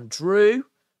that one. Drew's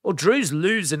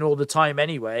losing all the time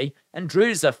anyway, and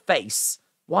Drew's a face.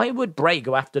 Why would Bray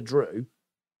go after Drew?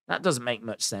 That doesn't make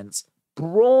much sense.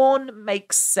 Braun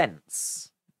makes sense.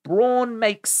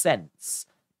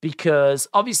 Because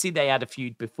obviously they had a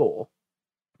feud before.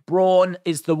 Braun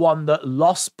is the one that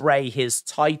lost Bray his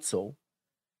title,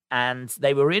 and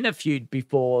they were in a feud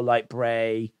before, like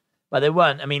Bray. Well, they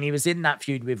weren't. I mean, he was in that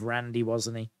feud with Randy,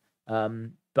 wasn't he?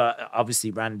 But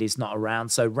obviously Randy's not around.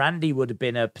 So Randy would have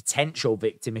been a potential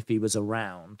victim if he was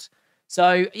around.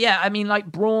 So, yeah, I mean,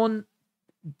 like Braun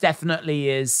definitely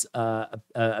is a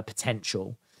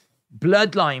potential.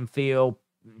 Bloodline feel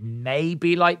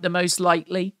maybe like the most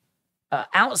likely.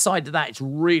 Outside of that, it's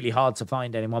really hard to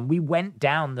find anyone. We went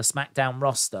down the SmackDown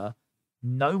roster.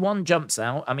 No one jumps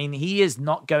out. I mean, he is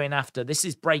not going after... This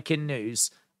is breaking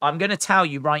news. I'm going to tell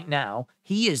you right now,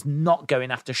 he is not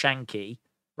going after Shanky,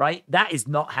 right? That is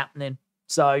not happening.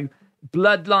 So,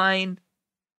 Bloodline,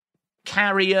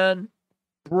 Carrion,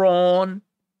 Braun,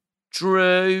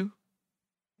 Drew...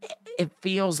 It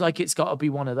feels like it's got to be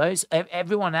one of those.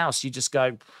 Everyone else, you just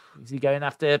go, is he going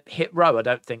after Hit Row? I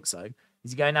don't think so.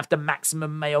 Is he going after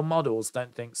Maximum Male Models?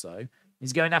 Don't think so. Is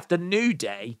he going after New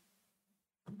Day?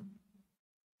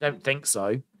 Don't think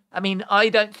so. I mean, I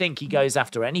don't think he goes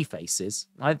after any faces.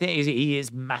 I think he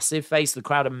is massive face. The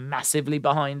crowd are massively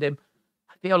behind him.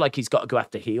 I feel like he's got to go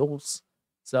after heels.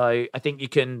 So I think you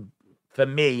can, for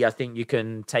me, I think you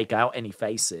can take out any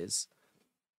faces.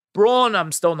 Braun,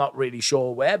 I'm still not really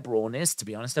sure where Braun is, to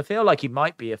be honest. I feel like he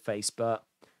might be a face, but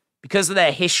because of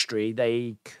their history,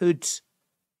 they could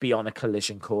be on a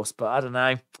collision course, but I don't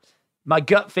know. My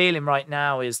gut feeling right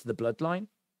now is the Bloodline.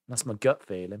 That's my gut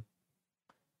feeling.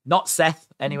 Not Seth,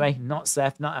 anyway. Not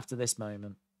Seth, not after this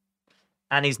moment.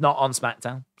 And he's not on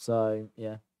SmackDown, so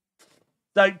yeah.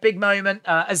 So, big moment.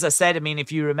 As I said, I mean,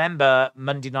 if you remember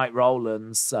Monday Night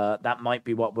Rollins, that might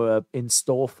be what we're in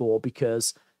store for,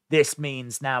 because... This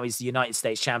means now he's the United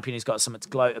States champion. He's got something to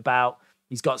gloat about.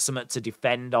 He's got something to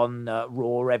defend on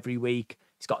Raw every week.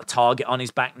 He's got a target on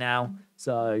his back now.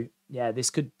 So, yeah, this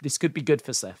could be good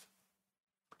for Seth.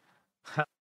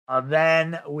 And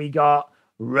then we got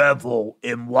Revel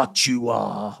in what you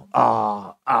are.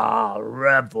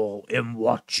 Revel in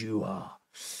what you are.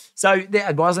 So,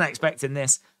 I wasn't expecting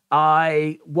this.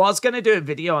 I was going to do a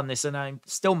video on this, and I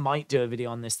still might do a video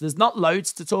on this. There's not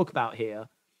loads to talk about here.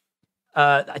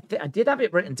 I did have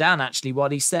it written down, actually,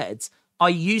 what he said. I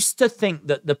used to think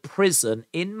that the prison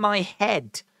in my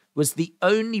head was the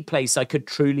only place I could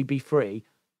truly be free.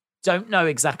 Don't know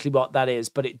exactly what that is,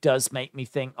 but it does make me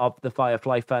think of the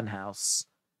Firefly Funhouse.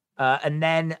 And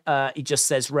then he just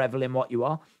says, revel in what you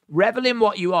are. Revel in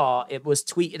what you are. It was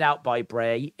tweeted out by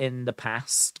Bray in the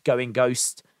past. Going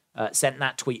Ghost sent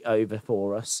that tweet over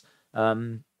for us.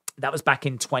 That was back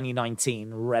in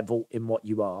 2019. Revel in what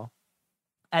you are.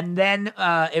 And then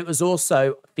it was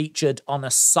also featured on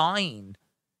a sign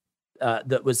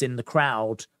that was in the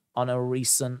crowd on a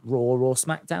recent Raw or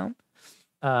SmackDown.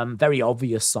 Very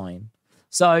obvious sign.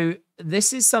 So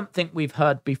this is something we've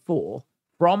heard before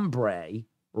from Bray,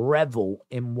 revel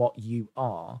in what you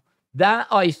are. That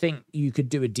I think you could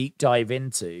do a deep dive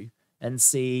into and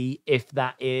see if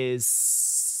that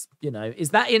is, is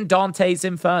that in Dante's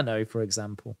Inferno, for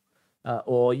example?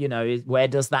 Or, where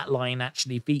does that line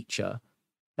actually feature?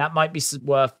 That might be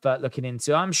worth looking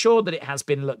into. I'm sure that it has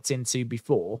been looked into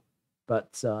before.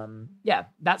 But, yeah,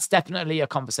 that's definitely a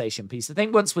conversation piece. I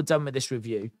think once we're done with this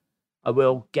review, I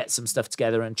will get some stuff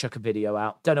together and chuck a video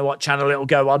out. Don't know what channel it'll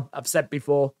go on. I've said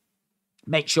before,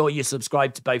 make sure you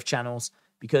subscribe to both channels,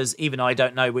 because even I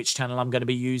don't know which channel I'm going to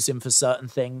be using for certain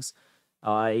things.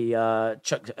 I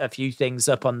chucked a few things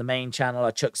up on the main channel.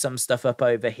 I chucked some stuff up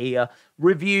over here.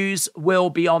 Reviews will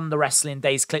be on the Wrestling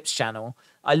Daze Clips channel.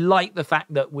 I like the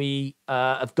fact that we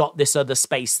have got this other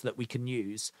space that we can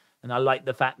use. And I like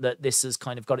the fact that this has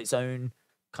kind of got its own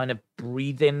kind of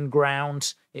breathing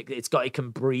ground. It can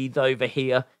breathe over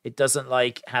here. It doesn't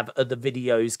like have other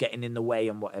videos getting in the way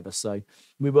and whatever. So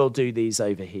we will do these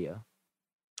over here.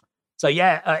 So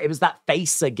yeah, it was that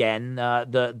face again,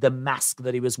 the mask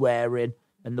that he was wearing,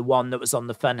 and the one that was on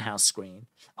the Funhouse screen.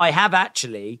 I have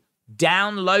actually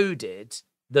downloaded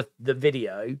the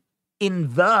video,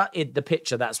 inverted the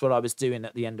picture. That's what I was doing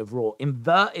at the end of Raw.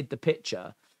 Inverted the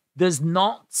picture. There's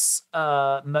not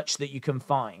much that you can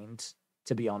find,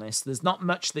 to be honest. There's not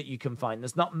much that you can find.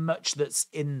 There's not much that's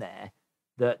in there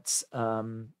that's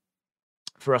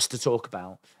for us to talk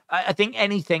about. I think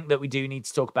anything that we do need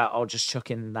to talk about, I'll just chuck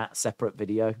in that separate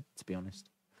video, to be honest.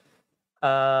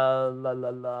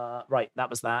 Right, that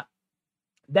was that.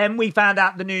 Then we found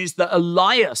out the news that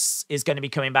Elias is going to be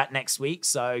coming back next week,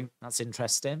 so that's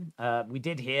interesting. We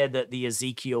did hear that the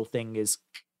Ezekiel thing is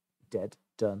dead,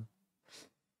 done.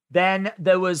 Then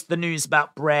there was the news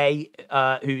about Bray,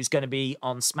 who's going to be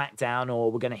on SmackDown,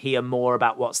 or we're going to hear more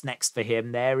about what's next for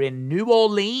him. They're in New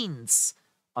Orleans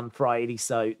on Friday,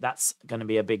 so that's going to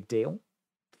be a big deal.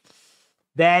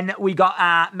 Then we got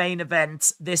our main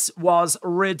event. This was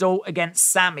Riddle against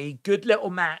Sami. Good little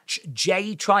match.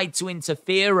 Jay tried to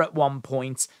interfere at one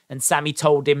point, and Sami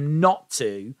told him not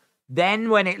to. Then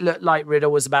when it looked like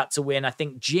Riddle was about to win, I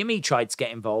think Jimmy tried to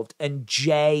get involved, and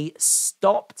Jay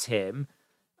stopped him.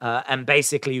 And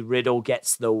basically Riddle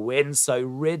gets the win. So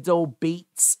Riddle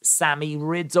beats Sami.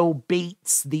 Riddle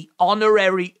beats the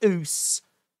honorary Uce.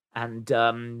 And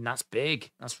that's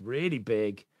big. That's really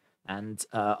big. And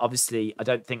obviously, I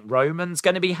don't think Roman's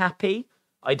going to be happy.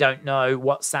 I don't know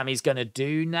what Sami's going to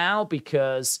do now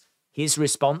because he's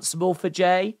responsible for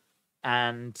Jay.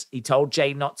 And he told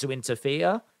Jay not to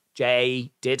interfere.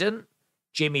 Jay didn't.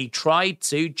 Jimmy tried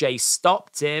to. Jay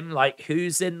stopped him. Like,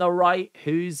 who's in the right?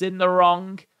 Who's in the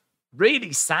wrong?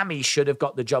 Really, Sami should have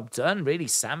got the job done. Really,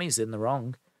 Sami's in the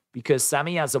wrong because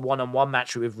Sami has a one-on-one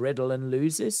match with Riddle and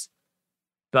loses.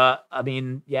 But, I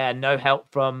mean, yeah, no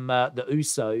help from the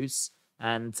Usos.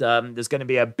 And there's going to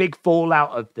be a big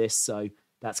fallout of this. So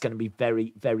that's going to be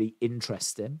very, very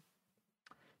interesting.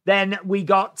 Then we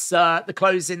got the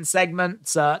closing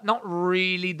segment. Not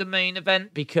really the main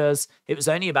event because it was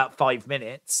only about 5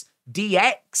 minutes.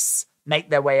 DX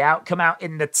make their way out, come out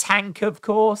in the tank, of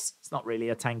course. It's not really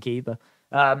a tank either.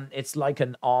 It's like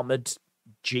an armored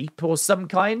Jeep or some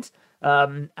kind.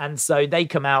 And so they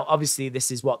come out. Obviously,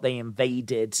 this is what they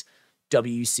invaded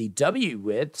WCW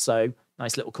with. So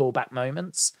nice little callback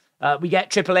moments. We get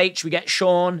Triple H, we get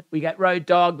Shawn, we get Road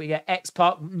Dogg, we get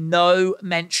X-Pac. No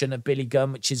mention of Billy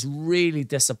Gunn, which is really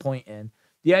disappointing.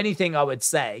 The only thing I would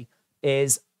say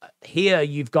is here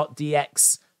you've got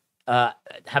DX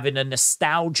having a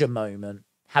nostalgia moment,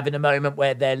 having a moment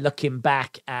where they're looking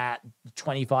back at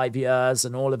 25 years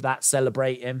and all of that,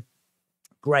 celebrating.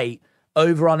 Great.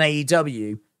 Over on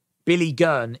AEW, Billy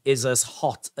Gunn is as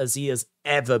hot as he has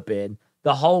ever been.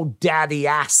 The whole daddy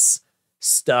ass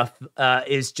stuff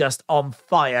is just on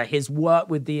fire. His work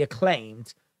with the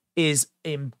Acclaimed is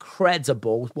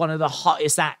incredible. One of the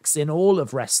hottest acts in all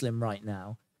of wrestling right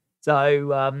now.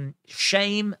 So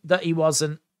shame that he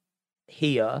wasn't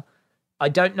here. I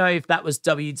don't know if that was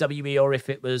WWE or if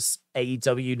it was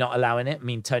AEW not allowing it. I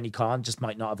mean, Tony Khan just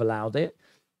might not have allowed it.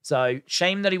 So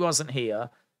shame that he wasn't here.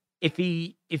 If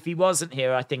he wasn't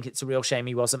here, I think it's a real shame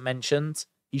he wasn't mentioned.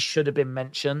 He should have been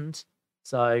mentioned.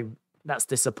 So that's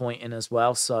disappointing as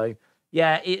well. So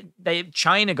yeah,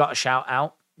 China got a shout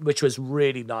out, which was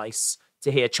really nice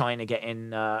to hear China getting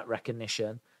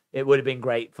recognition. It would have been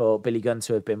great for Billy Gunn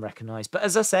to have been recognized. But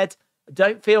as I said,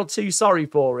 don't feel too sorry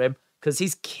for him because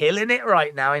he's killing it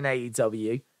right now in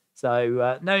AEW.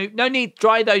 So no need.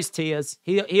 Dry those tears.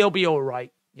 He'll be all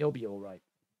right. He'll be all right.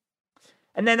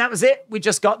 And then that was it. We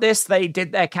just got this. They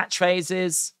did their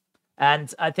catchphrases.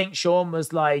 And I think Shawn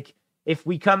was like, if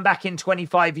we come back in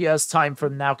 25 years' time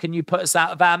from now, can you put us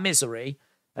out of our misery?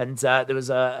 And there was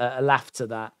a laugh to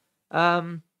that.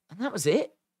 And that was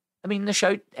it. I mean, the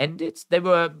show ended.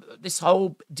 This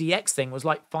whole DX thing was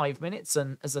like 5 minutes.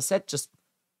 And as I said, just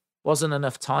wasn't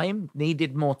enough time.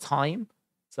 Needed more time.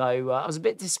 So I was a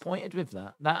bit disappointed with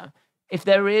that. If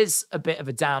there is a bit of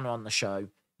a downer on the show,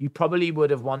 you probably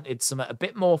would have wanted a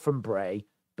bit more from Bray,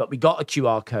 but we got a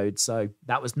QR code, so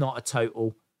that was not a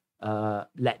total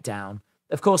letdown.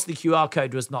 Of course, the QR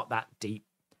code was not that deep,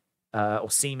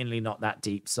 or seemingly not that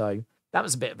deep, so that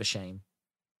was a bit of a shame.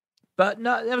 But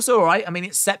no, that was all right. I mean,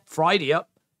 it set Friday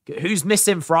up. Who's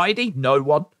missing Friday? No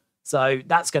one. So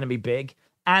that's going to be big.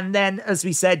 And then, as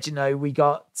we said, we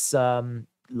got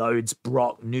loads.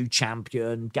 Brock, new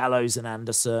champion, Gallows and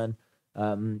Anderson.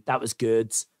 That was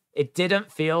good. It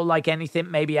didn't feel like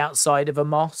anything maybe outside of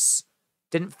Omos.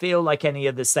 Didn't feel like any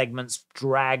of the segments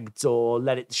dragged or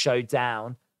let it show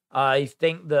down. I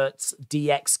think that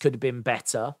DX could have been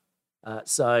better.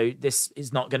 So this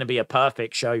is not going to be a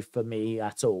perfect show for me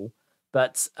at all.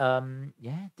 But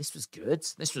yeah, this was good.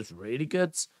 This was really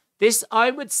good.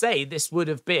 I would say this would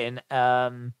have been,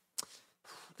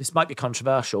 this might be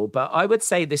controversial, but I would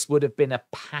say this would have been a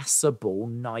passable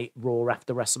night Raw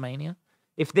after WrestleMania.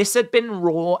 If this had been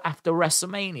Raw after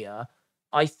WrestleMania,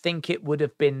 I think it would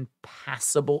have been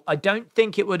passable. I don't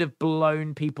think it would have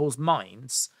blown people's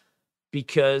minds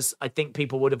because I think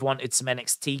people would have wanted some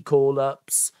NXT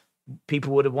call-ups.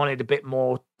 People would have wanted a bit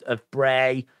more of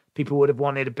Bray. People would have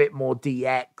wanted a bit more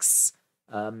DX.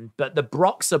 But the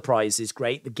Brock surprise is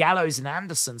great. The Gallows and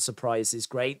Anderson surprise is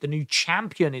great. The new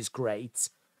champion is great.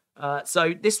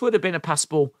 So this would have been a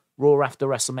passable Raw after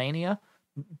WrestleMania,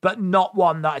 but not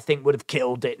one that I think would have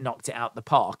killed it, knocked it out the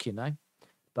park,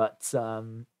 But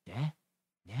yeah,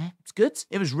 it's good.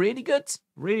 It was really good.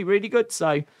 Really, really good.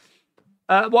 So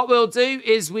what we'll do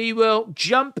is we will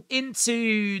jump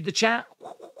into the chat.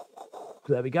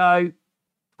 There we go.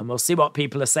 And we'll see what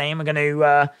people are saying. We're going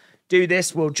to do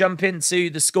this. We'll jump into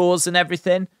the scores and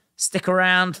everything. Stick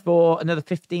around for another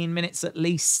 15 minutes at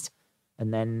least.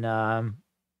 And then I'm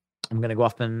going to go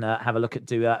off and have a look at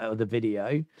the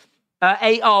video.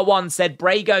 AR1 said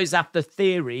Bray goes after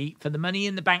Theory for the Money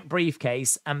in the Bank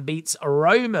briefcase and beats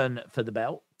Roman for the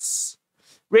belts.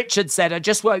 Richard said, I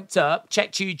just woke up,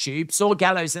 checked YouTube, saw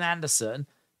Gallows and Anderson.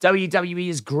 WWE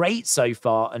is great so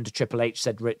far under Triple H,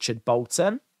 said Richard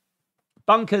Bolton.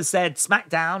 Bunker said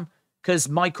Smackdown because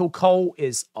Michael Cole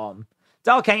is on.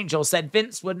 Dark Angel said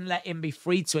Vince wouldn't let him be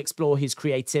free to explore his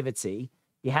creativity.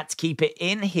 He had to keep it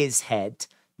in his head.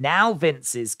 Now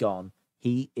Vince is gone.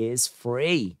 He is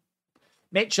free.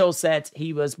 Mitchell said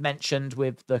he was mentioned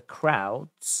with the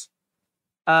crowds.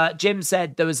 Jim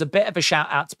said there was a bit of a shout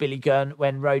out to Billy Gunn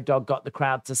when Road Dogg got the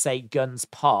crowd to say Gunn's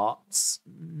parts.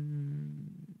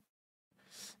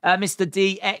 Mr.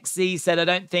 DXZ said, I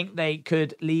don't think they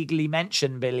could legally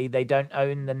mention Billy. They don't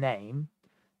own the name.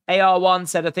 AR1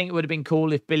 said, I think it would have been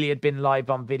cool if Billy had been live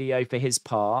on video for his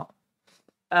part.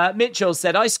 Mitchell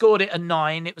said, I scored it a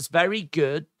 9. It was very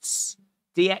good.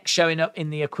 DX showing up in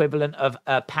the equivalent of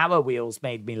Power Wheels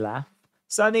made me laugh.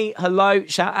 Sonny, hello.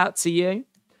 Shout out to you.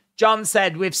 John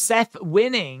said, with Seth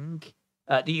winning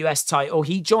the US title,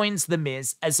 he joins The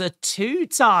Miz as a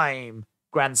 2-time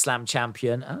Grand Slam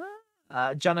champion.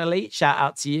 John Elite, shout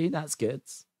out to you. That's good.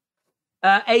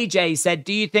 AJ said,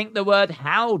 do you think the word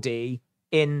howdy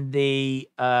in the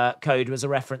code was a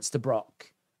reference to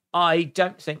Brock? I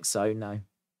don't think so, no.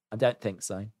 I don't think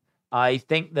so. I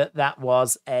think that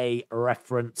was a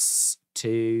reference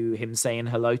to him saying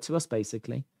hello to us,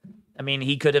 basically. I mean,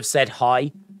 he could have said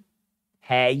hi,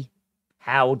 hey,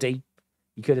 howdy.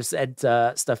 He could have said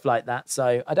stuff like that.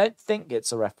 So I don't think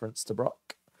it's a reference to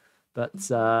Brock, but it's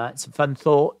a fun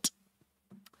thought.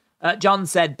 John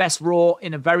said, best Raw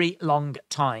in a very long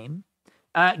time.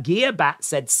 Gearbat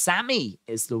said, Sammy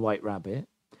is the White Rabbit.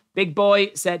 Big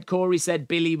Boy said, Corey said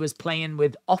Billy was playing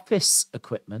with office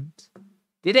equipment.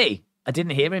 Did he? I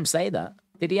didn't hear him say that.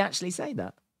 Did he actually say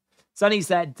that? Sonny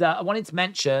said, I wanted to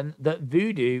mention that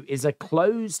voodoo is a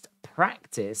closed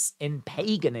practice in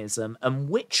paganism and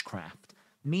witchcraft,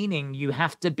 meaning you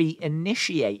have to be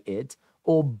initiated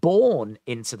or born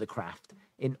into the craft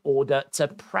in order to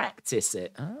practice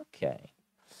it. Okay.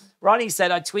 Ronnie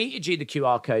said, I tweeted you the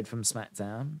QR code from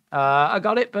SmackDown. I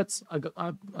got it, but I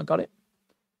got it.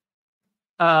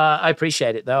 I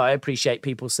appreciate it, though. I appreciate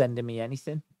people sending me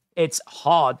anything. It's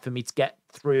hard for me to get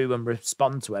through and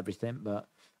respond to everything, but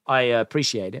I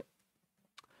appreciate it.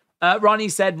 Ronnie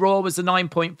said, Raw was a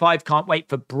 9.5. Can't wait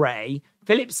for Bray.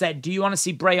 Philip said, do you want to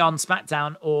see Bray on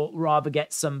SmackDown or rather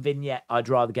get some vignette? I'd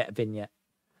rather get a vignette.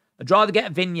 I'd rather get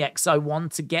a vignette because I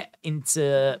want to get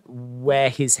into where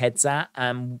his head's at.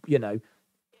 And, you know,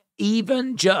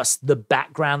 even just the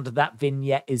background of that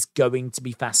vignette is going to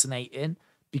be fascinating.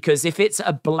 Because if it's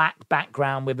a black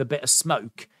background with a bit of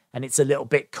smoke and it's a little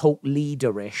bit cult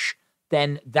leader-ish,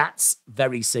 then that's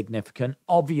very significant.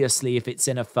 Obviously, if it's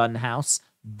in a fun house,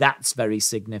 that's very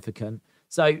significant.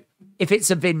 So if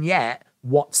it's a vignette,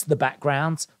 what's the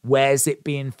background? Where's it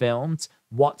being filmed?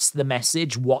 What's the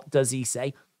message? What does he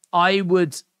say? I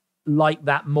would like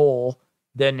that more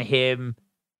than him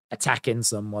attacking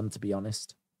someone, to be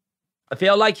honest. I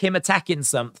feel like him attacking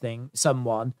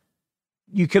someone,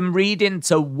 you can read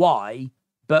into why,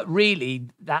 but really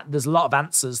there's a lot of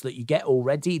answers that you get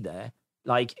already there.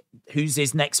 Like, who's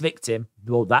his next victim?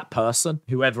 Well, that person,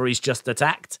 whoever he's just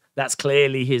attacked, that's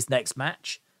clearly his next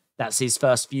match. That's his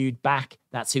first feud back.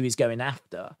 That's who he's going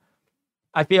after.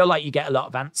 I feel like you get a lot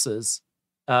of answers.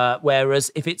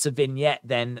 Whereas if it's a vignette,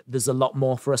 then there's a lot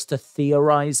more for us to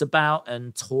theorize about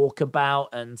and talk about.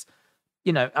 And,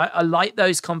 you know, I like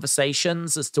those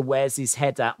conversations as to where's his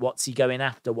head at, what's he going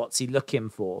after, what's he looking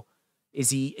for?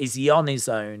 Is he on his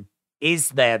own? Is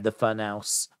there the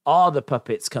funhouse? Are the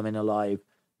puppets coming alive?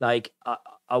 Like,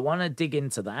 I want to dig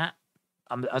into that.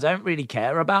 I don't really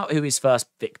care about who his first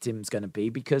victim's going to be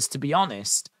because, to be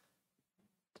honest,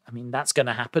 I mean, that's going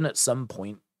to happen at some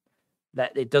point.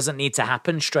 That it doesn't need to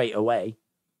happen straight away.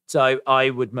 So I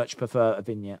would much prefer a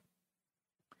vignette.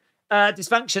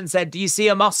 Dysfunction said, do you see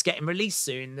Omos getting released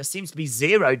soon? There seems to be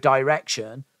zero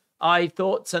direction. I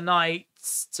thought tonight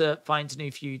to find a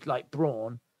new feud like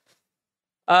Braun.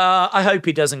 I hope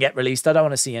he doesn't get released. I don't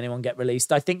want to see anyone get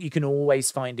released. I think you can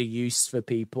always find a use for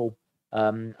people.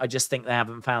 I just think they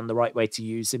haven't found the right way to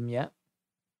use him yet.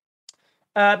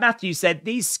 Matthew said,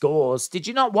 these scores, did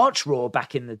you not watch Raw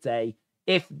back in the day?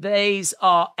 If these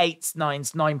are 8s,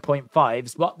 9s,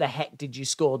 9.5s, what the heck did you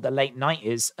score the late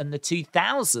 90s and the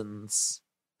 2000s?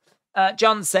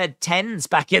 John said 10s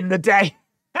back in the day.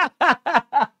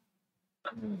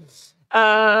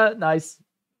 Nice.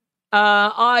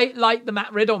 I like the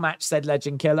Matt Riddle match, said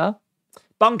Legend Killer.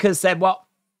 Bunkers said, what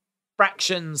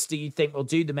fractions do you think will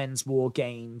do the men's War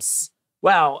Games?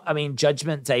 Well, I mean,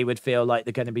 Judgment Day would feel like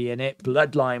they're going to be in it.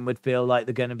 Bloodline would feel like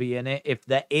they're going to be in it. If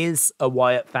there is a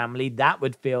Wyatt family, that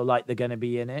would feel like they're going to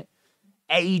be in it.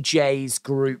 AJ's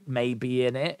group may be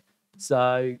in it.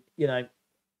 So, you know,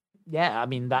 yeah, I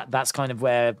mean, that's kind of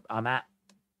where I'm at.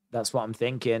 That's what I'm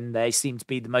thinking. They seem to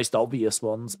be the most obvious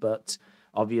ones, but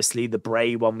obviously the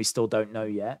Bray one we still don't know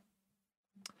yet.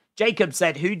 Jacob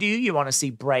said, who do you want to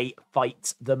see Bray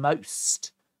fight the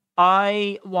most?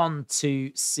 I want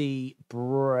to see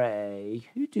Bray.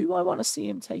 Who do I want to see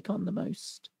him take on the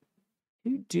most?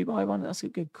 Who do I want? That's a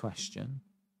good question.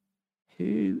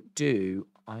 Who do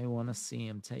I want to see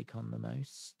him take on the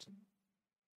most?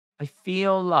 I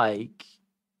feel like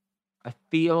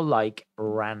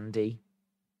Randy.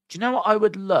 Do you know what I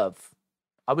would love?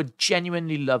 I would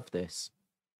genuinely love this.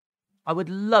 I would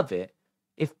love it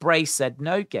if Bray said,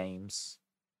 no games.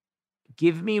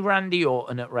 Give me Randy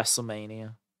Orton at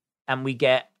WrestleMania. And we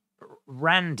get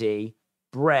Randy,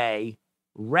 Bray,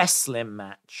 wrestling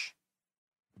match.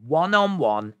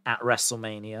 1-on-1 at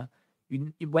WrestleMania.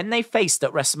 When they faced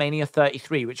at WrestleMania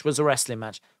 33, which was a wrestling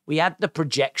match, we had the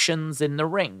projections in the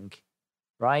ring,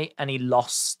 right? And he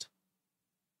lost.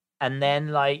 And then,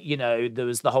 like, you know, there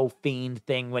was the whole Fiend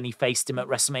thing when he faced him at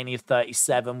WrestleMania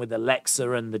 37 with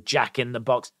Alexa and the Jack in the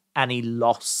Box, and he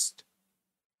lost.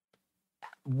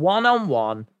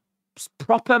 1-on-1,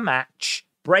 proper match.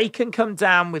 Bray can come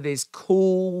down with his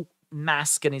cool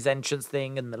mask and his entrance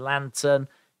thing and the lantern,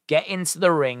 get into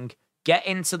the ring, get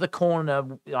into the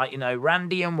corner, like, you know,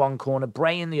 Randy in one corner,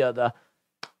 Bray in the other.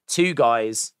 Two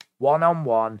guys,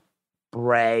 1-on-1,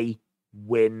 Bray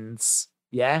wins.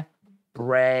 Yeah?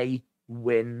 Bray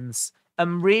wins.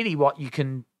 And really what you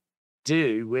can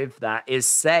do with that is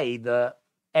say that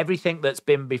everything that's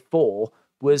been before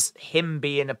was him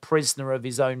being a prisoner of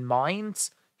his own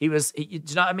mind. Do you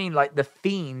know what I mean? Like the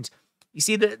Fiend, you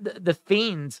see, the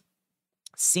Fiend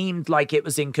seemed like it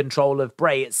was in control of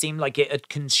Bray. It seemed like it had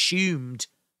consumed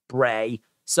Bray.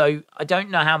 So I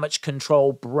don't know how much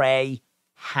control Bray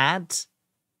had.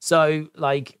 So,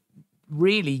 like,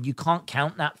 really, you can't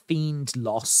count that Fiend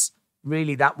loss.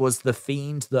 Really, that was the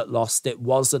Fiend that lost. It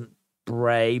wasn't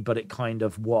Bray, but it kind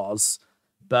of was.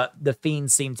 But the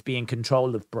Fiend seemed to be in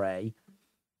control of Bray.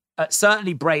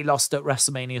 Certainly, Bray lost at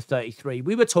WrestleMania 33.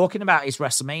 We were talking about his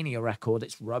WrestleMania record.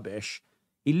 It's rubbish.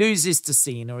 He loses to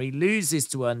Cena. He loses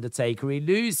to Undertaker. He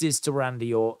loses to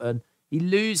Randy Orton. He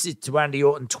loses to Randy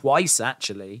Orton twice,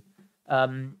 actually.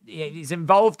 He's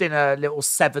involved in a little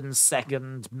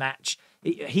 7-second match.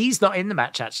 He's not in the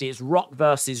match, actually. It's Rock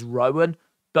versus Rowan.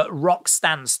 But Rock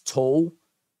stands tall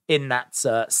in that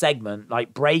segment.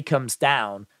 Like, Bray comes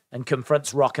down and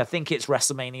confronts Rock. I think it's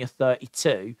WrestleMania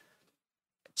 32.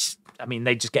 I mean,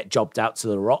 they just get jobbed out to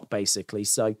the Rock, basically.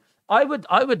 So I would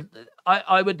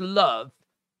love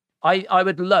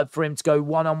for him to go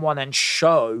 1-on-1 and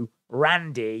show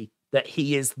Randy that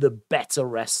he is the better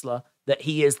wrestler, that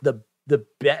he is the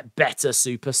better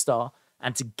superstar,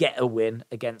 and to get a win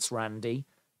against Randy.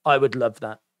 I would love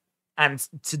that. And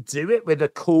to do it with a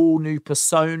cool new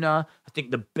persona, I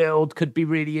think the build could be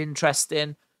really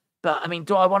interesting. But, I mean,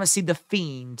 do I want to see The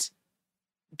Fiend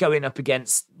going up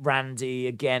against Randy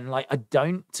again? Like, I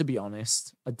don't, to be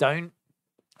honest. I don't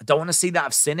want to see that.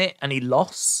 I've seen it, and he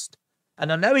lost.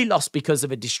 And I know he lost because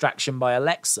of a distraction by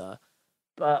Alexa,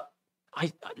 but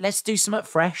let's do something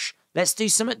fresh. Let's do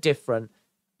something different.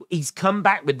 He's come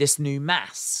back with this new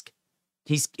mask.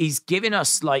 He's giving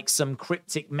us, like, some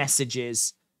cryptic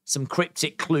messages, some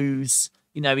cryptic clues.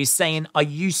 You know, he's saying, I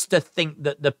used to think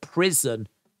that the prison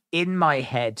in my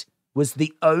head was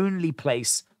the only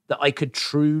place that I could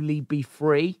truly be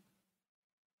free.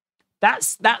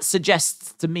 That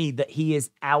suggests to me that he is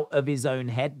out of his own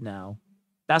head now.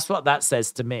 That's what that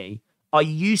says to me. I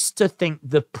used to think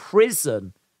the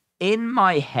prison in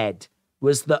my head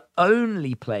was the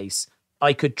only place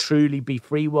I could truly be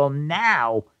free. Well,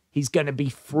 now he's going to be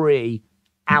free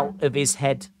out of his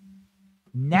head.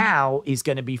 Now he's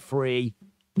going to be free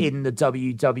in the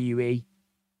WWE,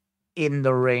 in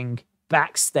the ring,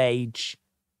 backstage,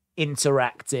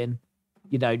 interacting.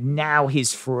 You know, now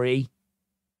he's free.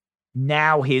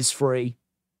 Now he's free.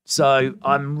 So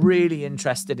I'm really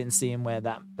interested in seeing where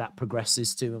that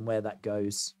progresses to and where that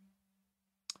goes.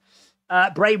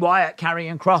 Bray Wyatt,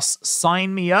 Karrion Kross,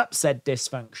 sign me up, said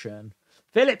Dysfunction.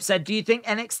 Philip said, do you think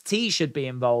NXT should be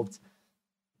involved?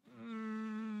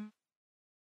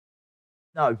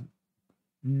 No.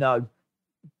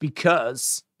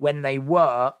 Because when they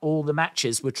were, all the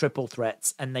matches were triple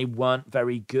threats and they weren't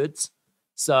very good.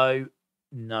 So,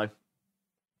 no.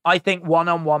 I think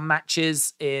one-on-one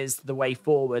matches is the way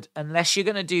forward. Unless you're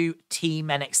going to do Team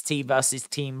NXT versus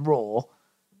Team Raw,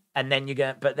 And then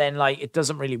but then like it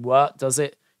doesn't really work, does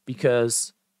it?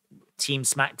 Because Team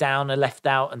SmackDown are left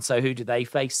out, and so who do they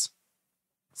face?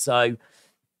 So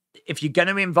if you're going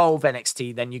to involve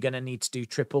NXT, then you're going to need to do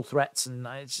triple threats, and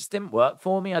it just didn't work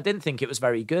for me. I didn't think it was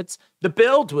very good. The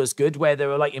build was good, where they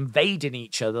were like invading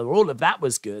each other. All of that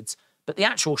was good, but the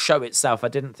actual show itself, I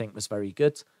didn't think was very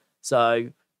good. So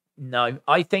no,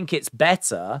 I think it's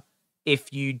better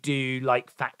if you do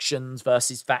like factions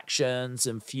versus factions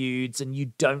and feuds, and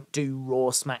you don't do Raw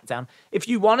SmackDown. If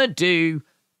you want to do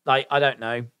like, I don't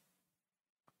know,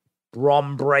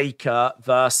 Bron Breakker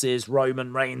versus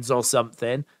Roman Reigns or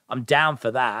something, I'm down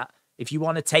for that. If you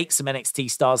want to take some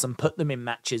NXT stars and put them in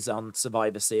matches on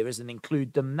Survivor Series and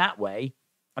include them that way,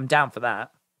 I'm down for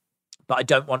that. But I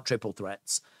don't want triple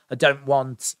threats. I don't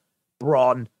want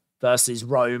Bron versus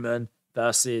Roman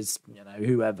versus,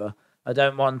 whoever. I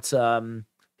don't want, who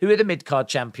are the mid-card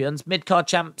champions? Mid-card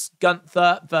champs,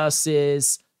 Gunther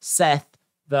versus Seth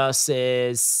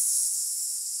versus,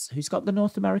 who's got the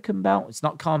North American belt? It's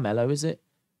not Carmelo, is it?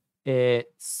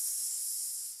 It's,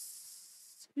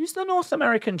 who's the North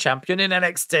American champion in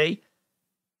NXT?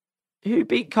 Who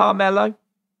beat Carmelo?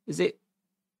 Is it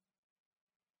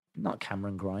not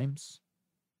Cameron Grimes?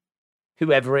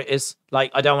 Whoever it is.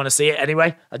 Like, I don't want to see it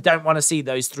anyway. I don't want to see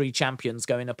those three champions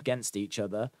going up against each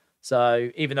other. So,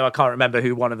 even though I can't remember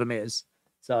who one of them is.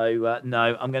 So,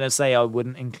 no, I'm going to say I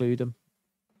wouldn't include them.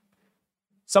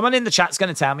 Someone in the chat's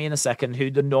going to tell me in a second who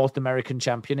the North American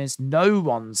champion is. No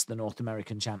one's the North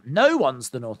American champ. No one's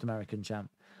the North American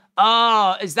champ.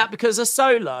 Ah, is that because of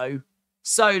Solo?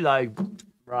 Solo.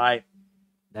 Right.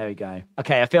 There we go.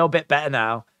 Okay, I feel a bit better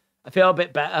now. I feel a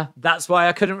bit better. That's why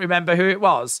I couldn't remember who it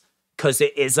was. Because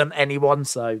it isn't anyone.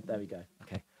 So, there we go.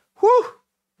 Okay. Whew.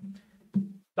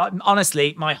 But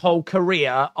honestly, my whole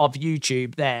career of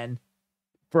YouTube then,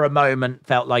 for a moment,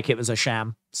 felt like it was a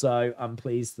sham. So I'm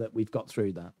pleased that we've got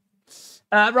through that.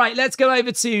 Right, let's go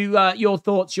over to your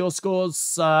thoughts, your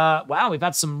scores. Wow, we've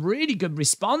had some really good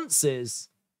responses.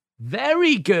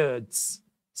 Very good.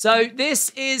 So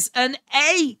this is an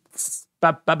 8.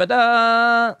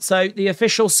 Ba-ba-ba-da. So the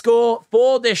official score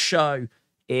for this show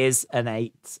is an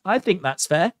 8. I think that's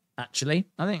fair, actually.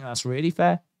 I think that's really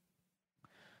fair.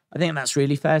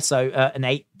 So an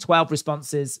 8. 12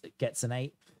 responses gets an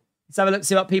 8. Let's have a look,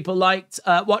 see what people liked.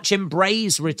 Watching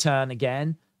Bray's return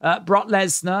again. Brock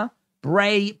Lesnar.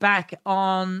 Bray back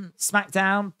on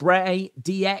SmackDown. Bray,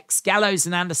 DX, Gallows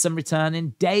and Anderson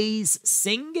returning. Daze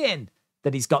singing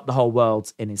that he's got the whole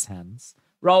world in his hands.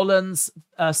 Rollins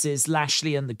versus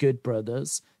Lashley and the Good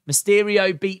Brothers.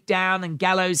 Mysterio beat down and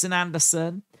Gallows and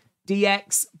Anderson.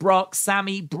 DX, Brock,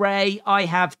 Sami, Bray. I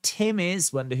have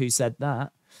Timmy's. Wonder who said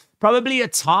that. Probably a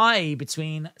tie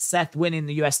between Seth winning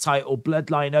the US title,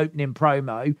 Bloodline opening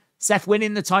promo. Seth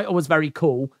winning the title was very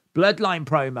cool. Bloodline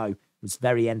promo was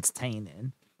very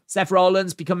entertaining. Seth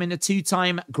Rollins becoming a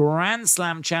 2-time Grand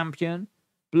Slam champion.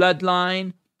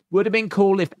 Bloodline would have been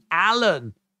cool if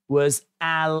Alan was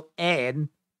Al-N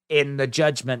in the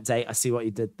Judgment Day. I see what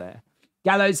you did there.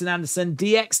 Gallows and Anderson,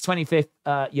 DX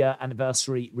 25th year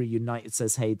anniversary reunited,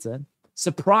 says Hayden.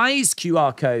 Surprise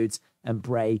QR codes and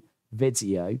Bray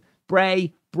video.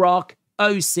 Bray, Brock,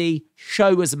 OC,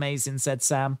 show was amazing, said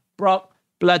Sam. Brock,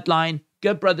 Bloodline,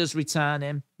 Good Brothers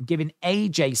returning, giving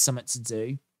AJ something to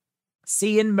do.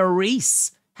 Seeing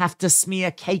Maurice have to smear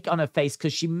cake on her face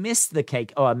because she missed the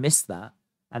cake. Oh, I missed that.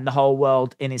 And the whole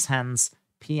world in his hands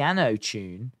piano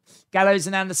tune. Gallows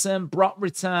and Anderson, Brock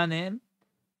returning.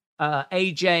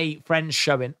 AJ, friends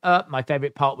showing up. My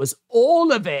favorite part was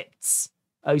all of it.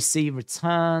 OC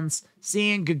returns.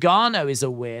 Seeing Gargano is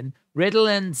a win. Riddle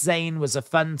and Zayn was a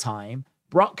fun time.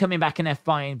 Brock coming back in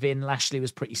F5 in Lashley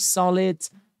was pretty solid.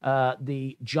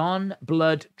 The John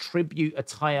Blood tribute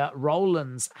attire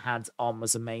Rollins had on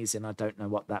was amazing. I don't know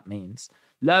what that means.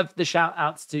 Love the shout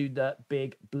outs to the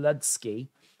big blood ski.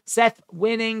 Seth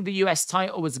winning the US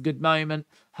title was a good moment.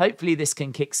 Hopefully this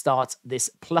can kickstart this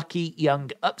plucky young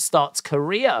upstart's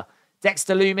career.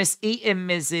 Dexter Loomis eating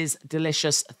Mrs.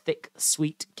 delicious thick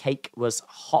sweet cake was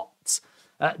hot.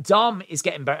 Dom is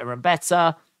getting better and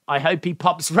better. I hope he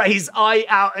pops Ray's eye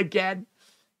out again.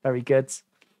 Very good.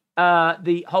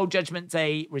 The whole Judgment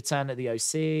Day return of the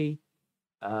OC.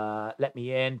 Let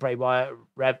me in. Bray Wyatt,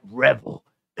 Revel.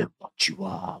 What you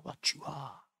are.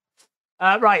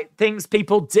 Right, things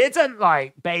people didn't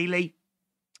like. Bayley.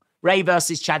 Ray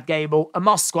versus Chad Gable.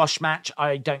 Omos squash match.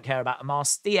 I don't care about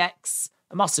Omos. DX.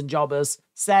 Omos and Jobbers.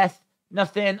 Seth.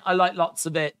 Nothing. I like lots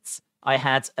of it. I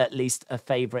had at least a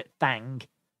favourite thing.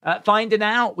 Finding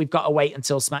out, we've got to wait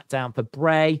until SmackDown for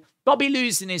Bray. Bobby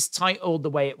losing his title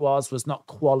the way it was not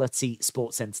quality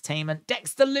sports entertainment.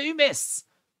 Dexter Loomis.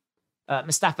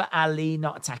 Mustafa Ali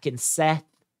not attacking Seth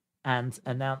and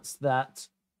announced that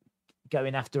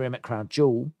going after him at Crown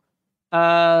Jewel.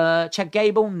 Chad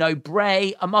Gable, no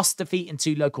Bray. Omos defeating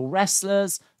 2 local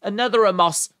wrestlers. Another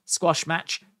Omos squash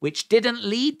match, which didn't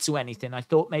lead to anything. I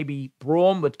thought maybe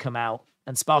Braun would come out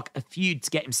and spark a feud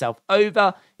to get himself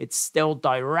over. It's still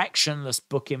directionless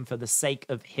booking for the sake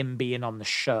of him being on the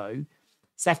show.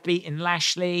 Seth beating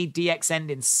Lashley. DX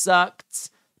ending sucked.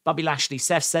 Bobby Lashley,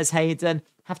 Seth, says Hayden.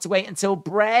 Have to wait until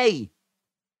Bray.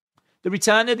 The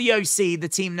return of the OC, the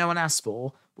team no one asked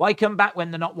for. Why come back when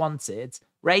they're not wanted?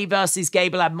 Rey versus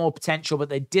Gable had more potential, but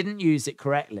they didn't use it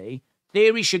correctly.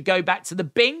 Theory should go back to the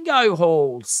bingo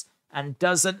halls and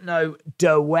doesn't know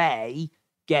the way.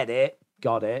 Get it?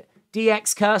 Got it.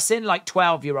 DX cursing like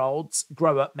 12-year-olds,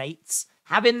 grow up mates.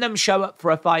 Having them show up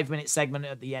for a 5-minute segment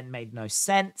at the end made no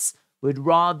sense. Would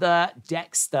rather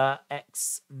Dexter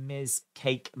x Ms.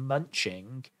 Cake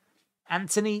munching.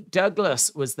 Anthony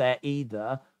Douglas was there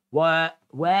either. Where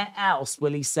else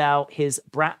will he sell his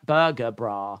Brat Burger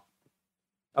bra?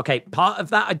 Okay, part of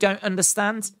that I don't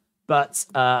understand, but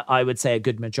I would say a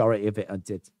good majority of it I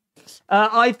did.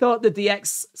 I thought the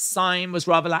DX sign was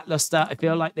rather lackluster. I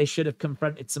feel like they should have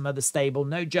confronted some other stable.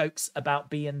 No jokes about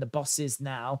being the bosses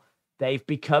now. They've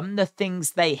become the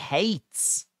things they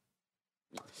hate.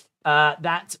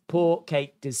 That poor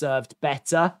cake deserved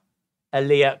better.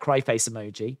 Aaliyah cryface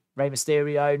emoji. Rey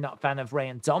Mysterio, not a fan of Rey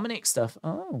and Dominic stuff.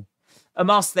 Oh.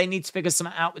 Omos, they need to figure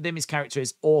something out with him. His character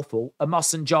is awful.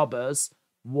 Omos and Jobbers,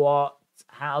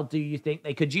 how do you think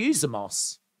they could use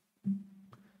Omos?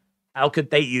 How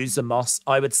could they use Omos?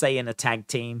 I would say in a tag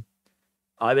team.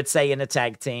 I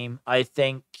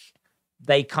think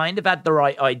they kind of had the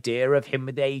right idea of him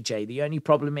with AJ. The only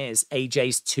problem is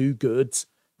AJ's too good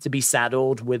to be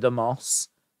saddled with Omos.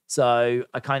 So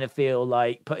I kind of feel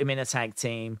like put him in a tag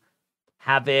team,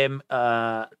 have him,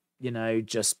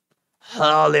 just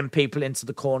hurling people into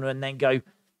the corner and then go,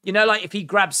 like if he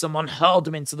grabs someone, hurl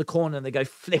them into the corner and they go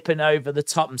flipping over the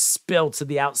top and spill to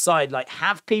the outside, like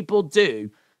have people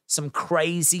do some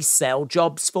crazy sell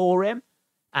jobs for him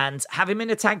and have him in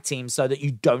a tag team so that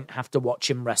you don't have to watch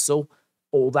him wrestle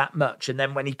all that much. And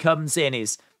then when he comes in,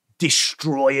 is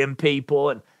destroying people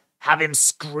and have him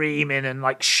screaming and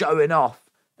like showing off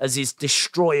as he's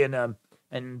destroying them.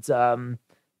 And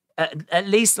at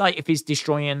least like if he's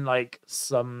destroying like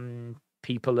some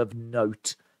people of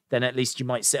note, then at least you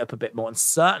might sit up a bit more. And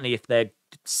certainly if they're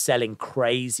selling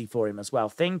crazy for him as well.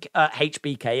 Think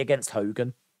HBK against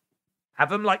Hogan.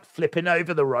 Have him like flipping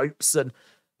over the ropes and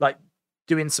like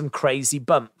doing some crazy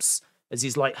bumps as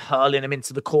he's like hurling him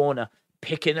into the corner,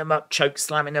 picking him up, choke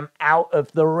slamming him out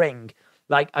of the ring.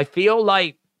 Like I feel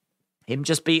like him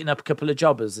just beating up a couple of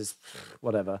jobbers is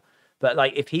whatever. But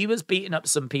like if he was beating up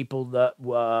some people that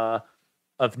were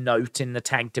of note in the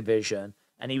tag division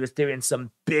and he was doing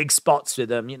some big spots with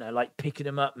them, like picking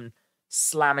them up and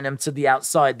slamming them to the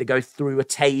outside, they go through a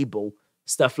table,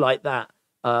 stuff like that.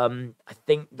 I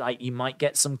think like you might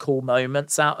get some cool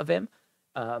moments out of him.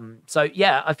 So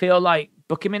yeah, I feel like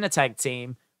book him in a tag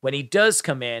team. When he does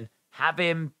come in, have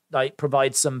him like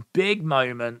provide some big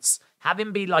moments, have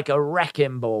him be like a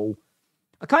wrecking ball.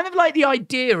 I kind of like the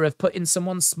idea of putting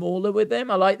someone smaller with him.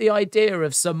 I like the idea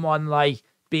of someone like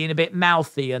being a bit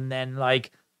mouthy and then like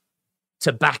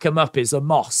to back him up is a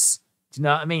Moss. Do you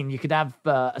know what I mean? You could have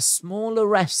a smaller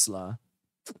wrestler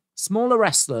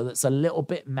that's a little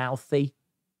bit mouthy,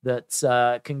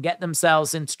 that can get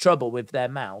themselves into trouble with their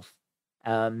mouth,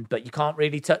 but you can't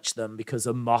really touch them because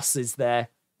a Moss is there.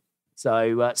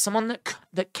 So someone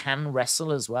that can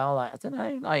wrestle as well. Like, I don't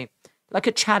know, like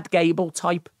a Chad Gable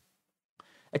type.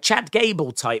 A Chad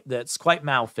Gable type that's quite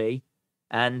mouthy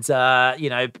and,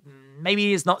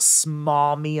 maybe he's not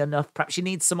smarmy enough. Perhaps you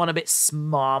need someone a bit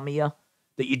smarmier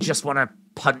that you just want to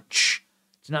punch.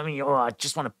 Do you know what I mean? Oh, I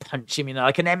just want to punch him,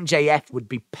 like an MJF would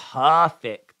be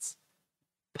perfect.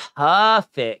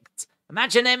 Perfect.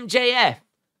 Imagine MJF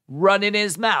running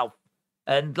his mouth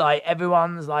and like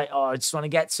everyone's like, oh, I just want to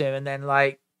get to him. And then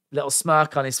like little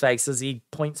smirk on his face as he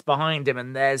points behind him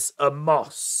and there's a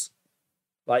Moss.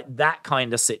 Like that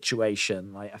kind of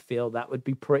situation. Like I feel that would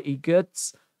be pretty good.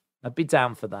 I'd be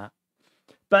down for that.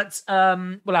 But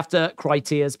we'll have to cry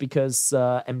tears because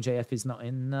MJF is not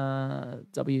in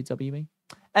WWE.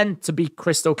 And to be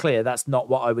crystal clear, that's not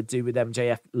what I would do with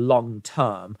MJF long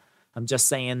term. I'm just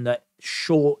saying that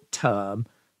short term,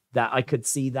 that I could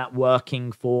see that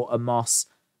working for a Moss,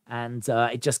 and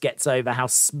it just gets over how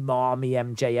smarmy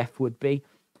MJF would be.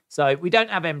 So we don't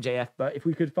have MJF, but if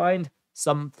we could find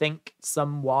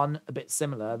someone a bit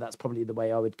similar, that's probably the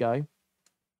way I would go.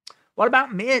 What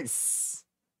about Miz?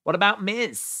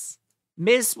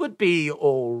 Miz would be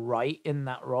all right in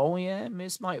that role, yeah.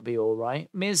 Miz might be all right.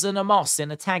 Miz and Omos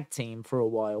in a tag team for a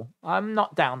while. I'm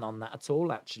not down on that at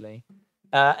all, actually.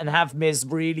 And have Miz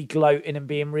really gloating and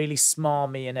being really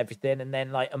smarmy and everything, and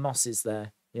then, like, Omos is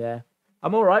there. Yeah.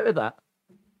 I'm all right with that.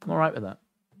 I'm all right with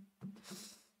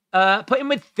that. Put him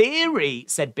with Theory,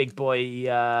 said Big Boy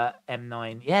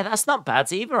M9. Yeah, that's not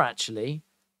bad either, actually.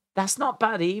 That's not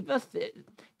bad either.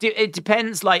 It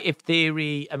depends, like, if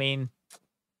Theory... I mean,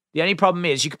 the only problem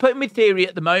is you could put him with Theory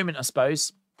at the moment, I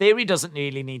suppose. Theory doesn't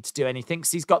really need to do anything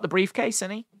because he's got the briefcase,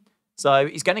 hasn't he? So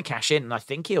he's going to cash in, and I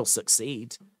think he'll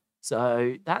succeed.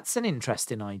 So that's an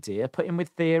interesting idea. Put him with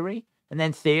Theory, and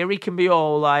then Theory can be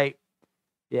all like,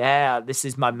 yeah, this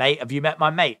is my mate. Have you met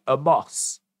my mate? A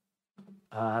boss.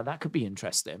 That could be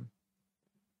interesting.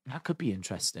 That could be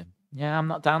interesting. Yeah, I'm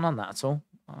not down on that at all.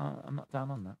 I'm not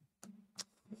down on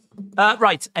that.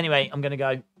 Right. Anyway, I'm going to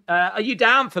go. Are you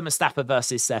down for Mustafa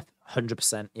versus Seth?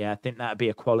 100%. Yeah, I think that would be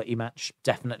a quality match.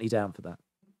 Definitely down for that.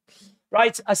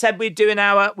 Right, I said we'd do an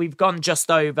hour. We've gone just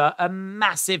over. A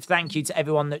massive thank you to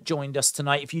everyone that joined us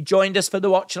tonight. If you joined us for the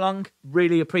watch-along,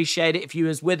 really appreciate it. If you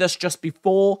was with us just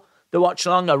before the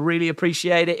watch-along, I really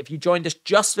appreciate it. If you joined us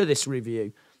just for this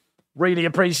review, really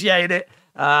appreciate it.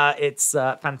 It's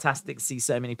fantastic to see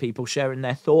so many people sharing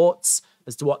their thoughts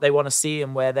as to what they want to see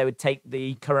and where they would take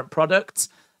the current product.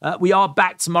 We are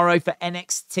back tomorrow for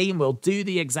NXT, and we'll do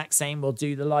the exact same. We'll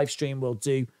do the live stream. We'll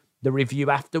do the review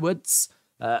afterwards.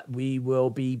 We will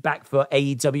be back for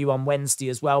AEW on Wednesday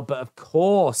as well. But of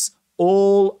course,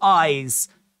 all eyes,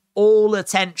 all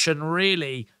attention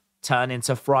really turn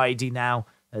into Friday now,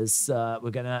 as we're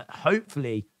going to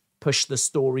hopefully push the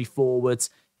story forward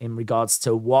in regards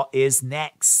to what is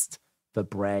next for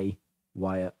Bray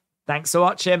Wyatt. Thanks for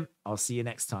watching. I'll see you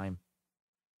next time.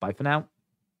 Bye for now.